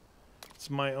this. It's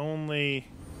my only...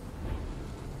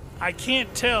 I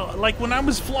can't tell. Like when I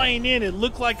was flying in, it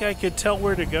looked like I could tell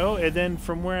where to go, and then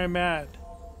from where I'm at...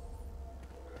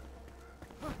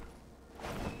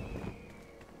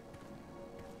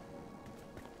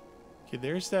 Okay,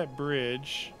 there's that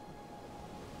bridge.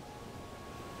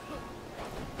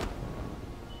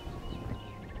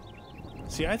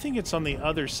 See, I think it's on the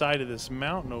other side of this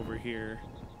mountain over here.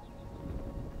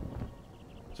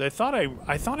 So I thought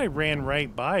I ran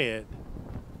right by it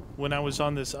when I was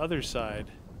on this other side.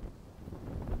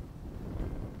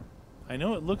 I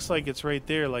know it looks like it's right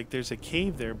there, like there's a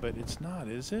cave there, but it's not,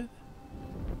 is it?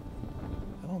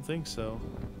 I don't don't think so.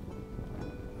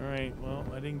 Alright, well,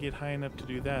 I didn't get high enough to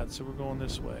do that, so we're going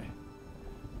this way.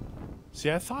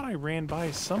 See, I thought I ran by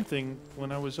something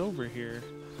when I was over here.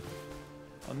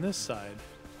 On this side.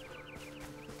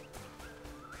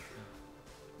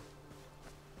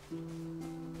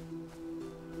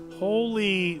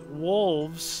 Holy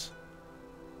wolves.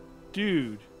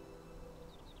 Dude.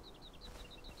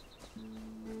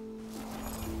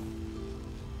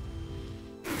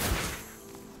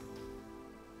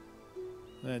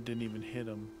 That didn't even hit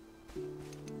him.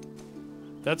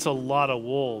 That's a lot of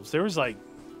wolves. There was like...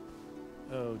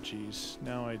 Oh, jeez.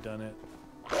 Now I done it.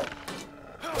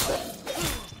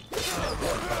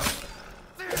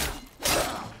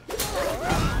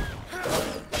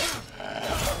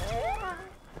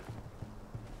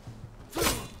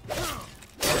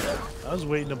 I was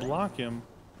waiting to block him.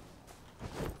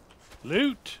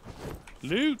 Loot!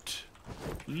 Loot!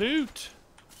 Loot!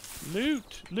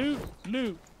 Loot! Loot!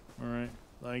 Loot! Alright.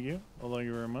 Thank you. Well, thank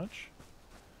you very much.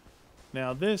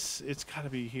 Now this, it's gotta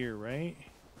be here, right?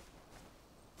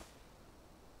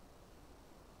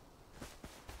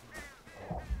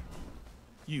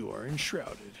 You are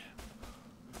enshrouded.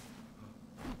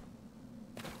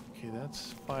 Okay,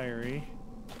 that's fiery.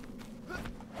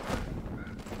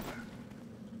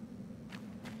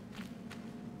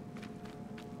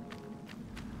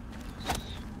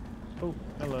 Oh,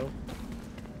 hello.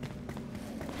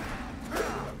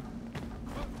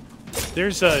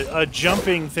 There's a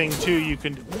jumping thing too you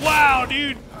can... Wow,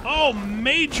 dude! Oh,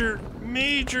 major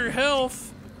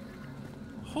health!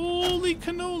 Holy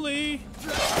cannoli!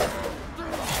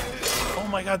 Oh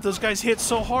my god, those guys hit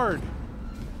so hard!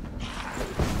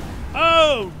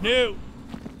 Oh, no!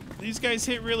 These guys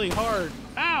hit really hard.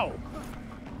 Ow!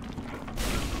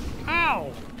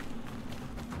 Ow!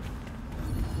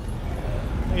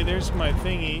 Hey, there's my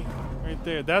thingy. Right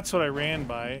there. That's what I ran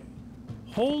by.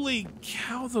 Holy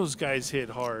cow, those guys hit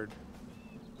hard.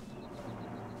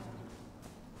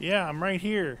 Yeah, I'm right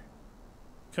here.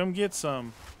 Come get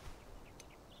some.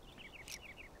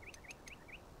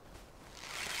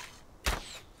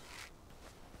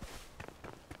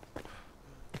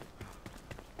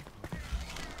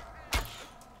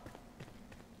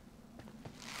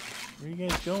 Where are you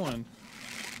guys going?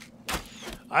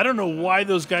 I don't know why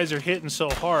those guys are hitting so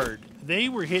hard. They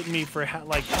were hitting me for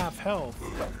like half health.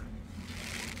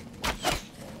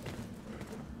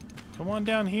 Come on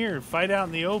down here. Fight out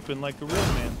in the open like a real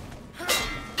man.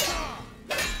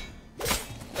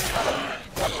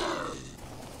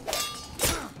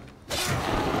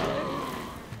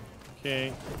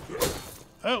 Okay.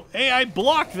 Oh, hey, I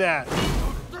blocked that.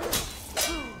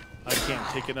 I can't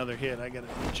take another hit. I gotta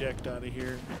eject out of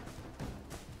here.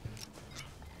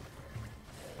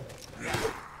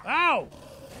 Ow!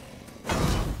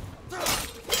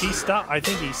 He stopped. I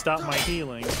think he stopped my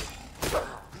healing.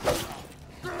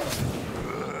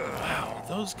 Wow,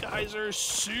 those guys are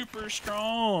super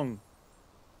strong.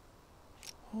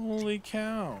 Holy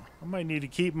cow. I might need to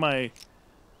keep my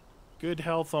good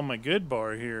health on my good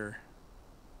bar here.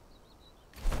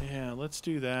 Yeah, let's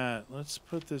do that. Let's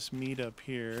put this meat up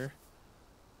here.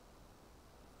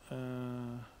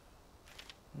 I'll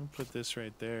put this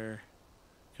right there.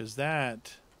 Because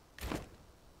that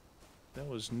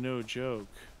was no joke.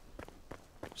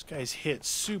 Those guys hit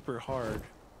super hard.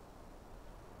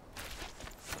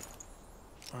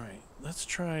 Alright, let's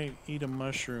try eat a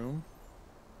mushroom.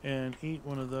 And eat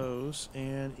one of those.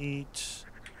 And eat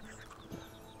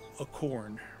a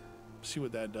corn. See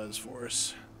what that does for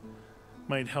us.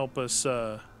 Might help us with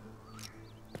a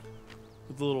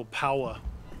little power.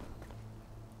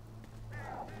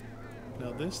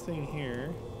 Now this thing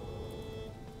here...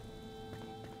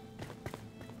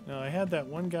 Now, I had that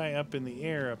one guy up in the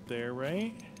air up there,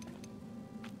 right?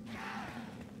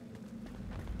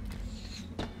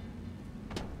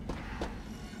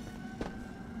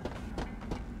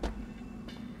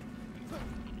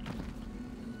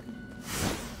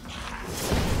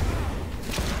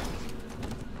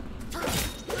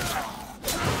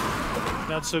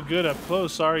 Not so good up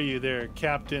close, are you there,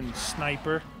 Captain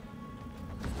Sniper?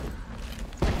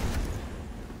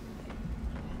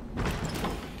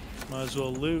 Might as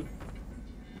well loot.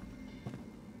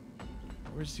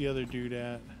 Where's the other dude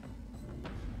at?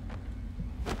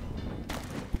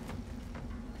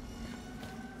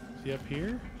 Is he up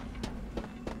here?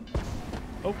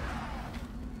 Oh!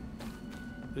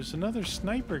 There's another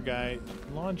sniper guy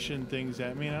launching things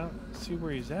at me. I don't see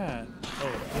where he's at.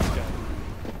 Oh, this guy.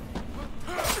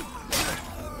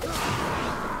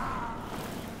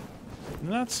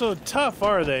 Not so tough,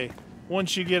 are they?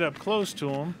 Once you get up close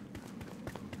to them.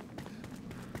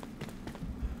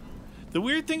 The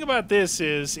weird thing about this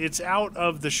is it's out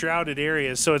of the shrouded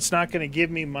area, so it's not going to give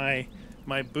me my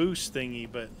boost thingy.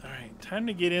 But all right, time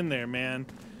to get in there, man.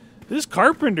 This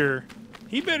carpenter,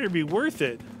 he better be worth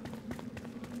it.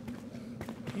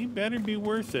 He better be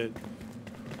worth it.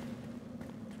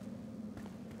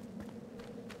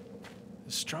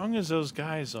 As strong as those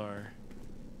guys are.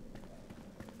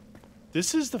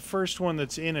 This is the first one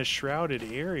that's in a shrouded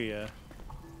area.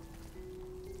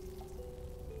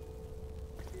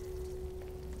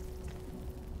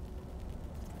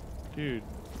 Dude.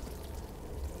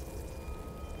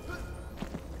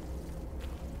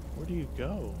 Where do you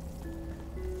go?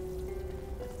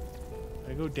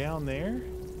 I go down there?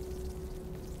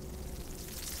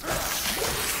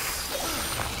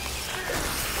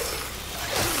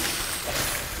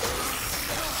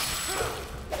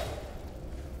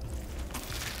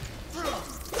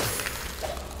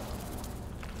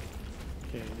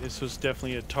 Okay, this was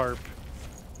definitely a tarp.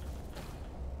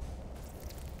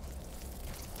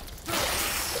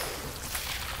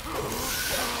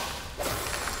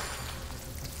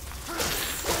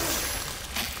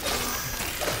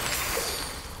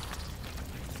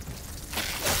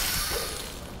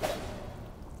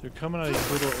 They're coming out of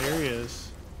these little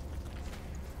areas.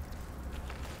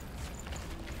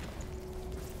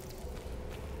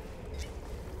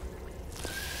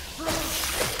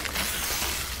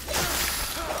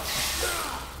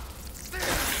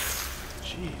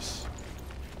 Jeez.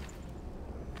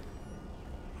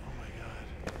 Oh my God.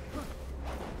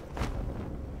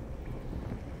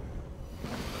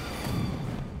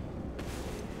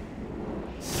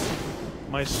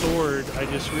 My sword, I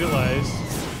just realized.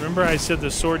 Remember I said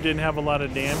the sword didn't have a lot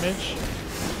of damage?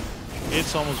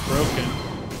 It's almost broken.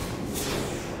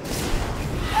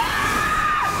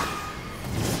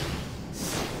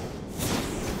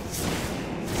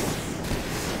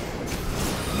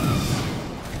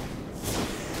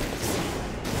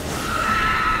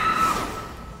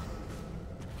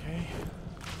 Okay.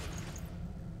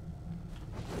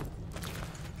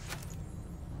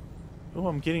 Oh,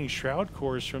 I'm getting shroud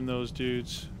cores from those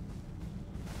dudes.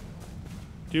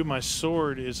 Dude, my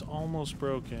sword is almost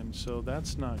broken, so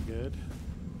that's not good.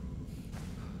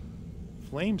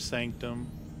 Flame Sanctum?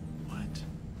 What?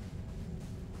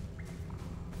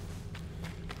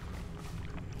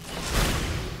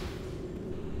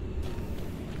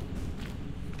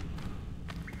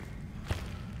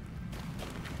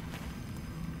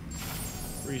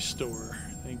 Restore.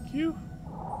 Thank you.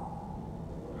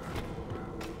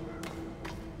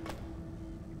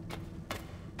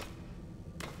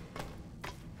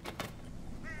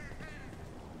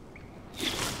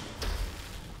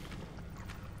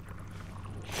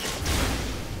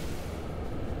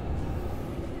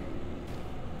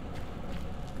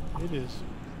 It is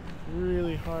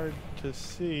really hard to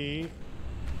see.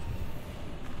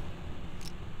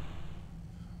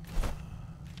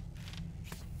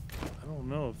 I don't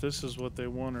know if this is what they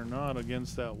want or not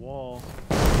against that wall.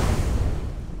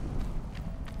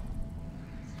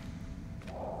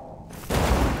 Oh,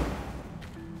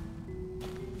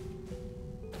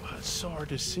 it's so hard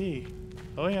to see.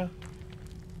 Oh yeah.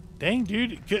 Dang,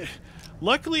 dude.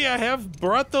 Luckily I have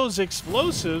brought those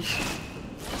explosives.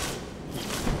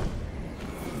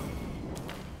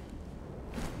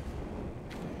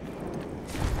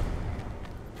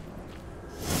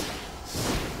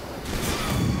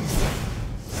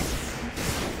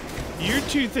 Your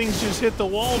two things just hit the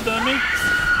wall, dummy.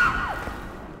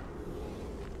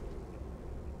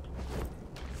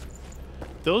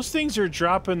 Those things are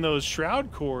dropping those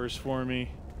shroud cores for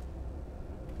me.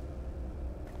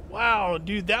 Wow,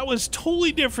 dude, that was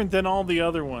totally different than all the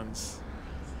other ones.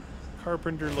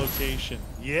 Carpenter location.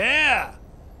 Yeah!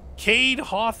 Cade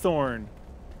Hawthorne.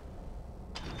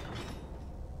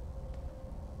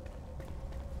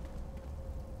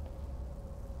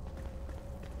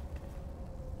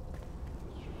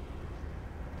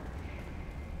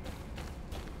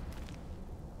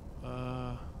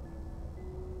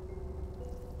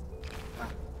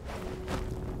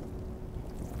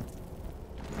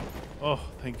 Oh,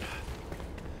 thank God.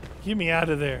 Get me out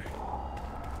of there.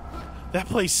 That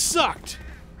place sucked.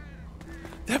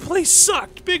 That place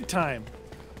sucked big time.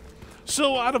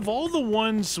 So out of all the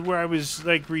ones where I was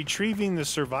like retrieving the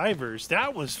survivors,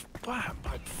 that was by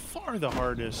far the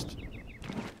hardest.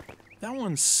 That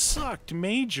one sucked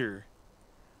major.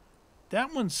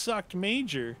 That one sucked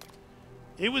major.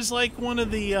 It was like one of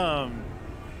the,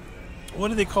 what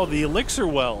do they call the elixir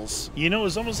wells? You know, it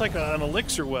was almost like an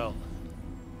elixir well.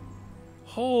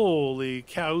 Holy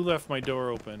cow, who left my door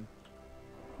open?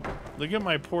 Look at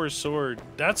my poor sword.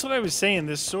 That's what I was saying.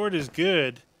 This sword is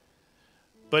good,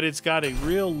 but it's got a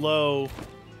real low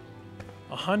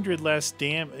 100 less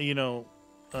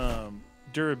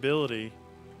durability.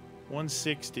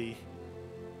 160.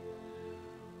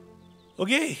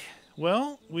 Okay,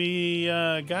 well, we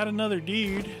got another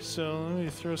dude, so let me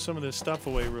throw some of this stuff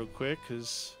away real quick,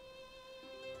 because,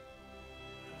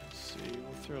 let's see,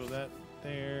 we'll throw that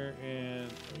there,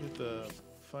 and look at the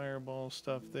fireball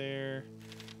stuff there,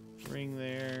 ring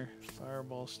there,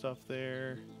 fireball stuff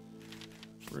there,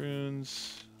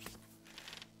 runes,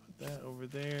 put that over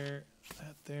there,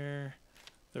 that there,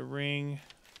 the ring,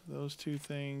 those two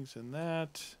things, and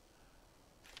that,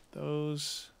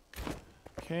 those,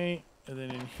 okay. And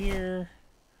then in here,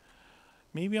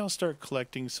 maybe I'll start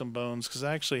collecting some bones, because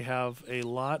I actually have a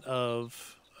lot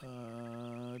of,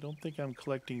 I don't think I'm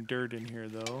collecting dirt in here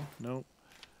though. Nope.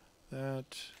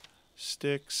 That,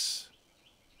 sticks,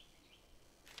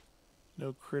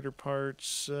 no critter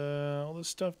parts, all this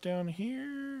stuff down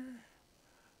here,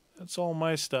 that's all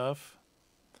my stuff.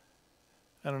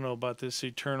 I don't know about this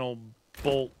eternal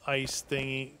bolt ice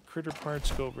thingy. Critter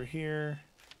parts go over here.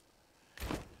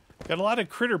 Got a lot of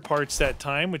critter parts that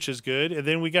time, which is good. And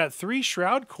then we got 3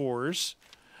 shroud cores.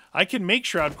 I can make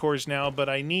shroud cores now, but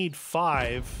I need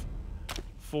 5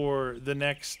 for the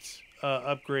next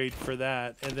upgrade for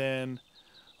that. And then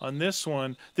on this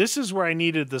one, this is where I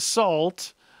needed the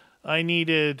salt. I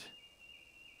needed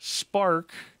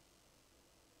spark.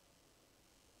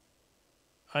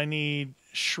 I need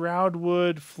shroud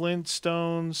wood, flint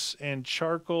stones, and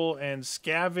charcoal, and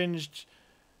scavenged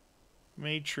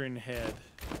matron head.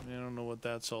 I don't know what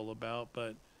that's all about,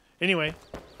 but anyway,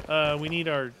 we need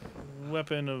our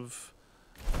weapon of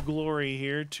glory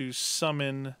here to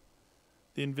summon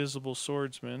the invisible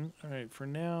swordsman. All right, for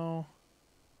now,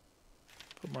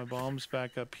 put my bombs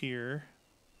back up here.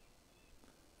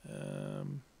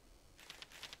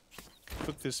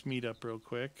 Cook this meat up real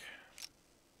quick.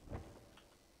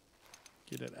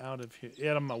 Get it out of here. Get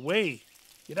out of my way.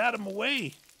 Get out of my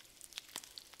way.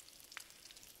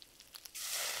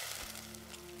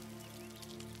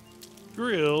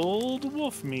 Grilled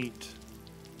wolf meat.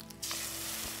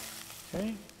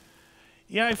 Okay.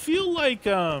 Yeah, I feel like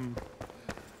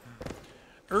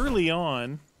early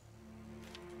on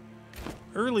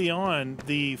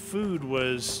the food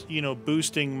was, you know,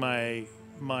 boosting my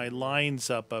lines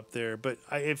up there, but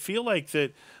I feel like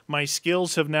that my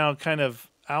skills have now kind of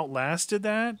outlasted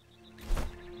that.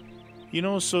 You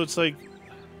know, so it's like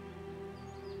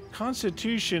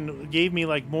Constitution gave me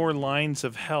like more lines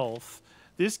of health.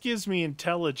 This gives me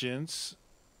intelligence.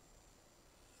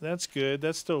 That's good.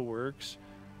 That still works.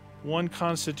 1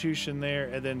 constitution there,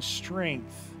 and then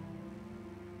strength.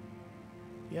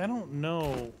 Yeah, I don't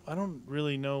know. I don't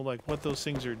really know like what those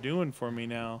things are doing for me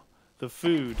now. The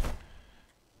food.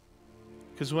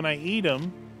 Because when I eat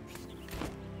them,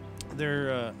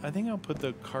 they're... I think I'll put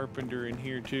the carpenter in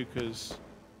here too, because...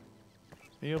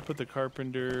 Maybe I'll put the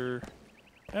carpenter...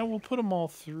 And we'll put them all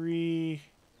 3...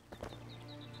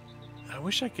 I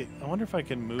wish I could... I wonder if I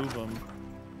can move them.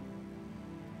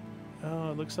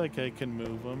 Oh, it looks like I can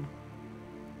move them.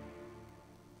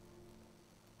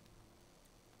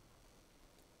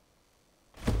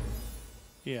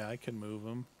 Yeah, I can move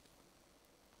them.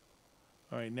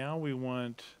 Alright, now we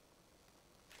want...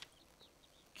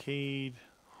 Cade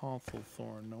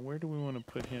Hawthorne. Now, where do we want to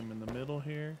put him? In the middle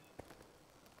here?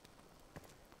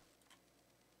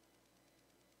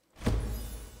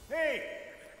 Hey!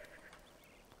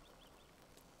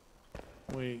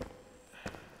 Wait.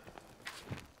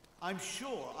 I'm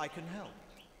sure I can help.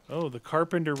 Oh, the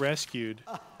carpenter rescued.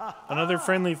 Another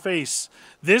friendly face.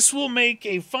 This will make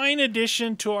a fine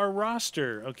addition to our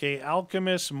roster. Okay,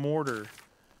 alchemist mortar.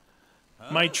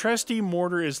 My trusty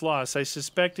mortar is lost. I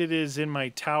suspect it is in my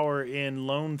tower in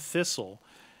Lone Thistle,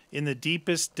 in the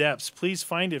deepest depths. Please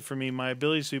find it for me. My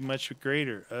abilities will be much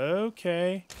greater.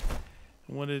 Okay.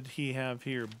 What did he have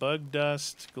here? Bug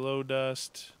dust, glow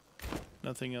dust.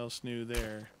 Nothing else new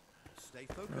there. Stay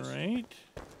focused. All right.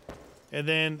 And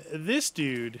then this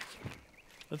dude.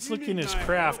 Let's look in his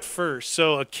craft first.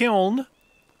 So a kiln.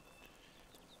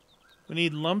 We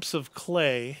need lumps of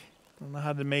clay. I don't know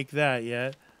how to make that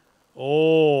yet.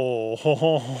 Oh,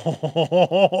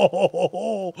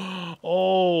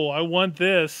 oh, I want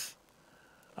this.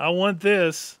 I want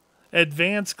this.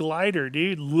 Advanced glider,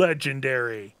 dude.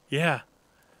 Legendary. Yeah,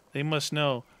 they must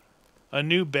know. A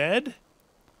new bed?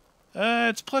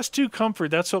 It's +2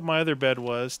 comfort. That's what my other bed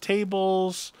was.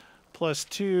 Tables,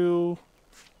 +2.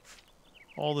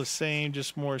 All the same,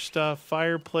 just more stuff.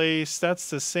 Fireplace, that's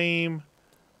the same.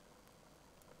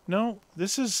 No,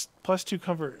 this is +2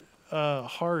 comfort.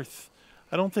 Hearth.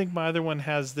 I don't think my other one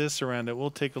has this around it. We'll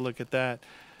take a look at that.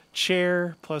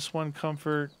 Chair, +1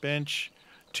 comfort. Bench,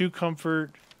 2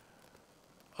 comfort.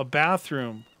 A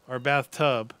bathroom or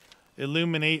bathtub.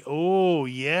 Illuminate. Oh,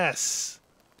 yes.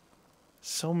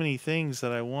 So many things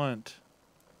that I want.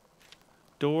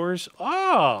 Doors.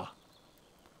 Ah!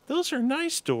 Those are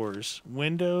nice doors.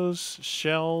 Windows,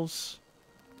 shelves,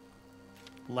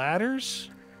 ladders.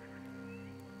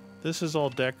 This is all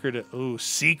decorative. Ooh,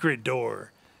 secret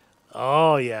door.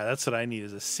 Oh, yeah, that's what I need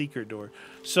is a secret door.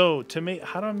 So, to make,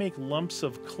 how do I make lumps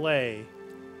of clay?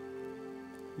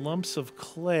 Lumps of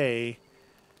clay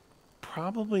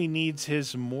probably needs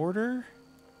his mortar.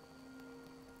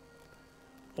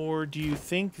 Or do you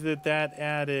think that that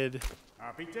added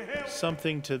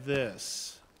something to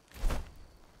this?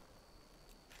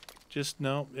 Just,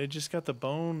 no, it just got the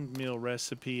bone meal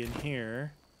recipe in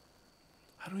here.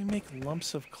 How do we make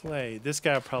lumps of clay? This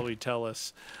guy will probably tell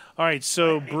us. All right,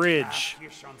 so bridge.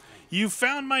 You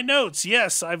found my notes.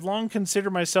 Yes, I've long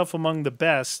considered myself among the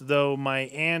best, though my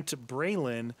aunt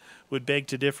Braylon would beg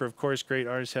to differ. Of course, great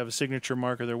artists have a signature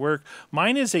mark of their work.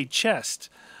 Mine is a chest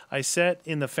I set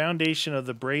in the foundation of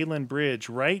the Braylon Bridge,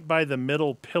 right by the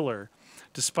middle pillar.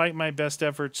 Despite my best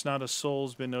efforts, not a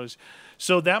soul's been noticed.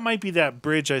 So that might be that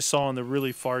bridge I saw in the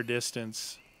really far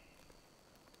distance.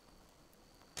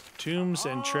 Tombs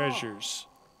and treasures.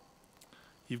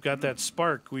 You've got that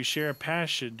spark. We share a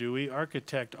passion, do we?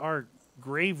 Architect, art,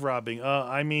 grave robbing.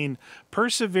 I mean,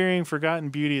 persevering, forgotten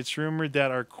beauty. It's rumored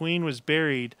that our queen was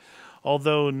buried,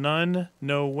 although none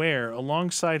know where.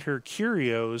 Alongside her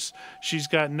curios, she's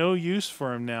got no use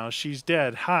for him now. She's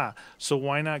dead. Ha! So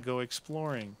why not go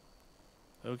exploring?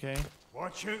 Okay.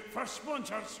 Watch out for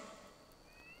splinters.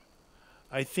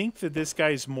 I think that this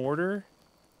guy's mortar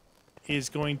is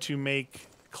going to make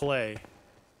clay.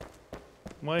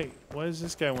 Wait, why does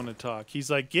this guy want to talk?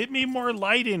 He's like, get me more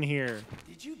light in here.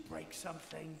 Did you break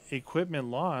something? Equipment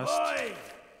lost. Oi!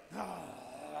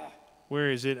 Where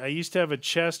is it? I used to have a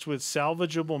chest with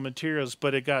salvageable materials,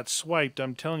 but it got swiped.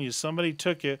 I'm telling you, somebody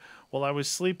took it while I was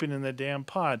sleeping in the damn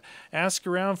pod. Ask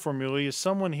around for me, will you?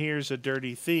 Someone here's a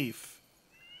dirty thief.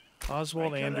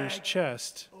 Oswald Anders'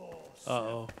 chest.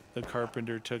 Uh-oh, the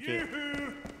carpenter took it.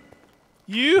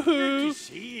 Yoo-hoo! Good to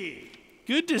see you.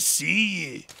 Good to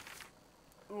see you.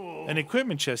 An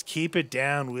equipment chest. Keep it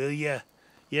down, will ya?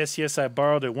 Yes, yes, I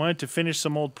borrowed it. Wanted to finish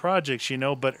some old projects, you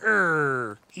know, but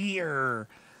here.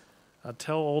 I'll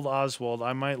tell old Oswald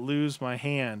I might lose my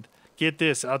hand. Get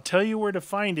this. I'll tell you where to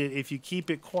find it if you keep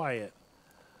it quiet.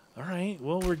 All right.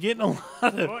 Well, we're getting a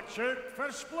lot of... Watch out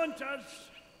for splinters.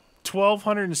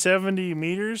 1,270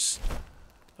 meters.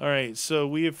 All right. So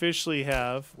we officially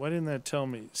have... Why didn't that tell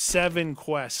me? 7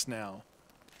 quests now.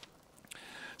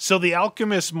 So the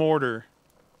alchemist mortar...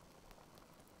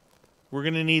 We're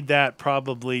going to need that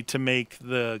probably to make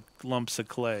the lumps of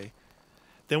clay.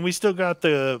 Then we still got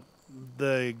the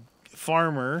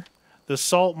farmer, the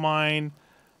salt mine,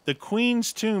 the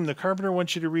queen's tomb. The carpenter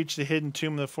wants you to reach the hidden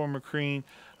tomb of the former queen.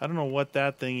 I don't know what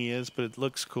that thingy is, but it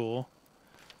looks cool.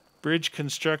 Bridge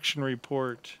construction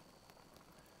report.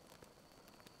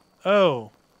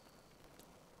 Oh.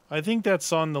 I think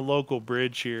that's on the local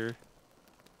bridge here.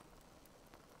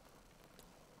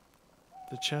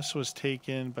 The chest was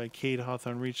taken by Kate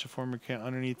Hawthorne. Reached the former camp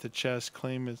underneath the chest.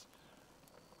 Claim is...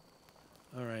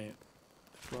 Alright.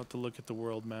 We'll have to look at the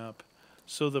world map.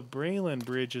 So the Braylon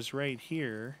Bridge is right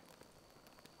here.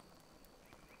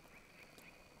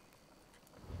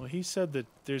 Well, he said that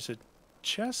there's a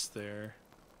chest there.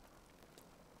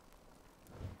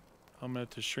 I'm going to have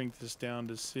to shrink this down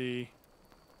to see.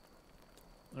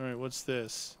 Alright, what's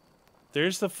this?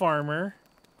 There's the farmer.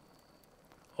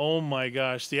 Oh my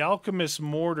gosh, the alchemist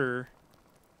mortar.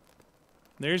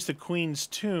 There's the queen's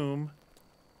tomb.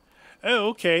 Oh,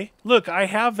 okay. Look, I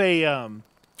have a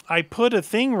I put a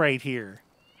thing right here.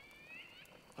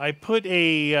 I put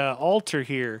a altar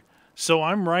here. So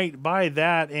I'm right by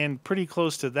that and pretty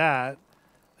close to that.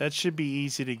 That should be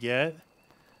easy to get.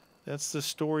 That's the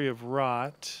story of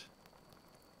rot.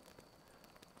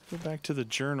 Go back to the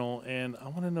journal and I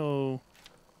want to know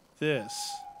this.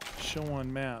 Show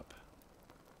on map.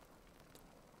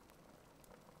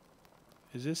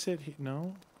 Is this it?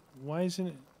 No? Why isn't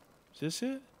it? Is this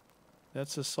it?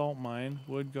 That's a salt mine.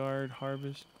 Wood guard,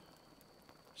 harvest.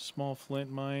 Small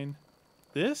flint mine.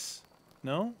 This?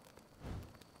 No?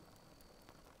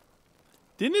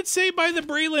 Didn't it say by the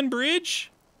Braylon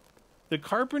Bridge? The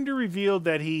carpenter revealed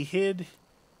that he hid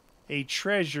a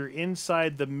treasure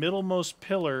inside the middlemost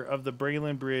pillar of the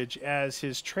Braylon Bridge as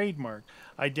his trademark.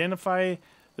 Identify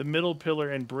the middle pillar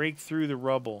and break through the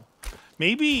rubble.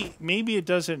 Maybe it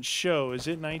doesn't show. Is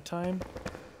it nighttime?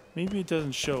 Maybe it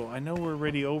doesn't show. I know we're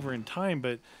already over in time,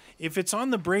 but if it's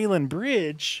on the Braylon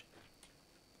Bridge,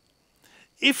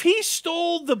 If he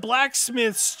stole the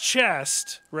blacksmith's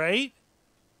chest, right?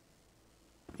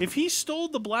 If he stole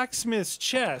the blacksmith's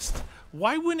chest,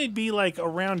 why wouldn't it be like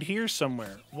around here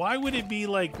somewhere? Why would it be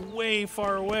like way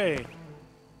far away?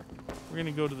 We're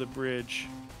gonna go to the bridge.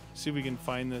 See if we can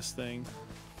find this thing.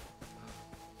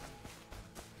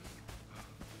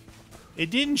 It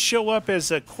didn't show up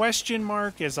as a question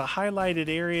mark, as a highlighted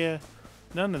area.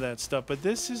 None of that stuff. But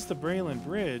this is the Braylon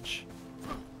Bridge.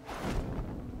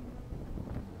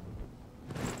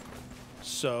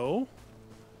 So,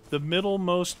 the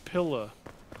middlemost pillar.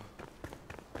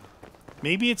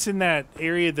 Maybe it's in that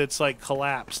area that's like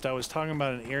collapsed. I was talking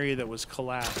about an area that was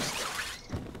collapsed.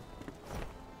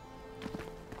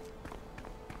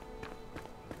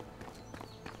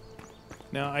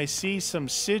 Now I see some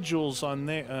sigils on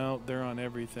there. Oh, they're on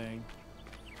everything.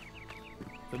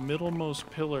 The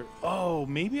middlemost pillar. Oh,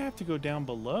 maybe I have to go down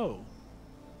below.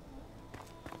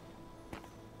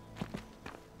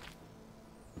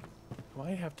 Do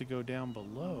I have to go down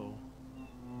below?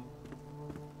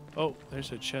 Oh,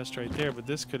 there's a chest right there, but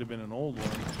this could have been an old one.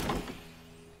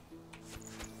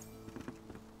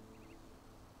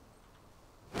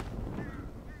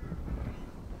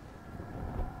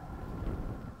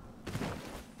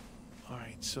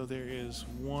 Alright, so there is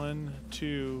 1,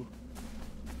 2,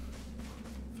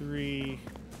 3.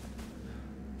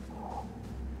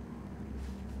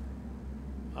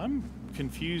 I'm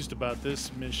confused about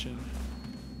this mission.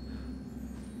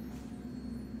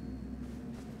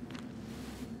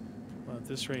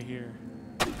 This right here.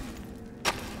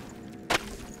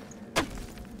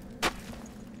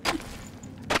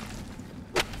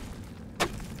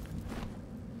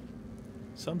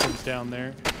 Something's down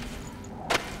there.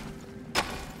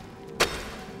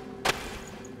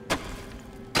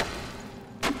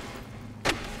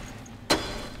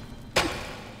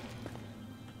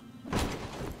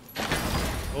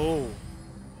 Oh.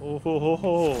 Oh ho ho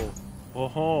ho. Oh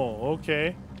ho,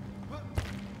 okay.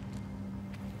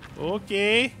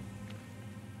 Okay.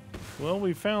 Well,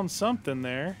 we found something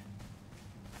there.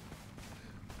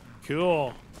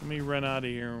 Cool. Let me run out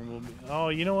of here and we'll be... Oh,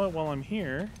 you know what? While I'm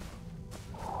here...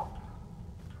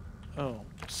 Oh,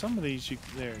 some of these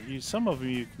some of them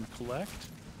you can collect.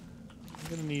 I'm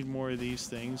gonna need more of these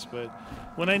things, but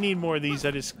when I need more of these,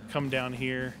 I just come down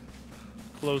here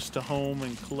close to home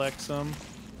and collect some.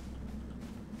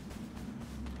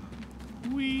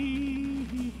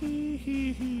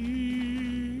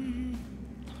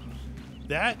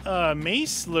 That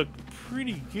mace looked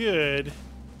pretty good.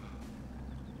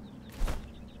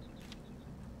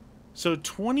 So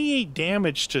 28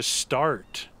 damage to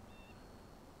start.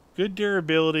 Good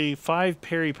durability, 5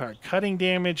 parry power, cutting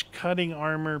damage, cutting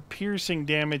armor, piercing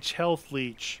damage, health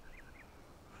leech.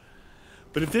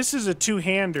 But if this is a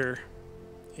two-hander,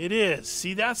 it is.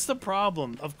 See, that's the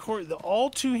problem. Of course, all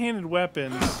two-handed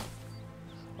weapons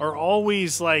are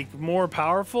always like more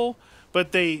powerful,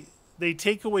 but they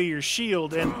take away your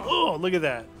shield and oh, look at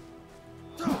that.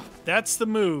 That's the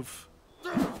move.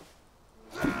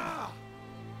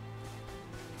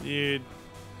 Dude,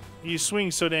 you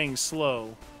swing so dang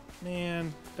slow.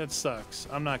 Man, that sucks.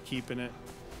 I'm not keeping it.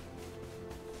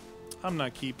 I'm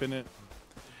not keeping it.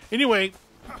 Anyway,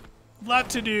 a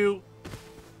lot to do.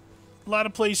 A lot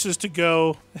of places to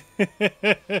go.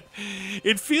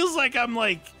 It feels like I'm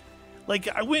like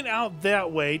I went out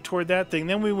that way toward that thing,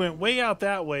 then we went way out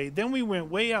that way, then we went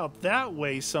way out that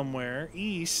way somewhere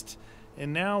east,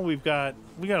 and now we got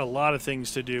a lot of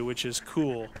things to do, which is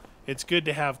cool. It's good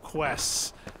to have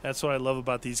quests. That's what I love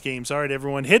about these games. All right,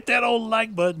 everyone, hit that old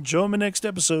like button. Join me next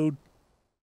episode.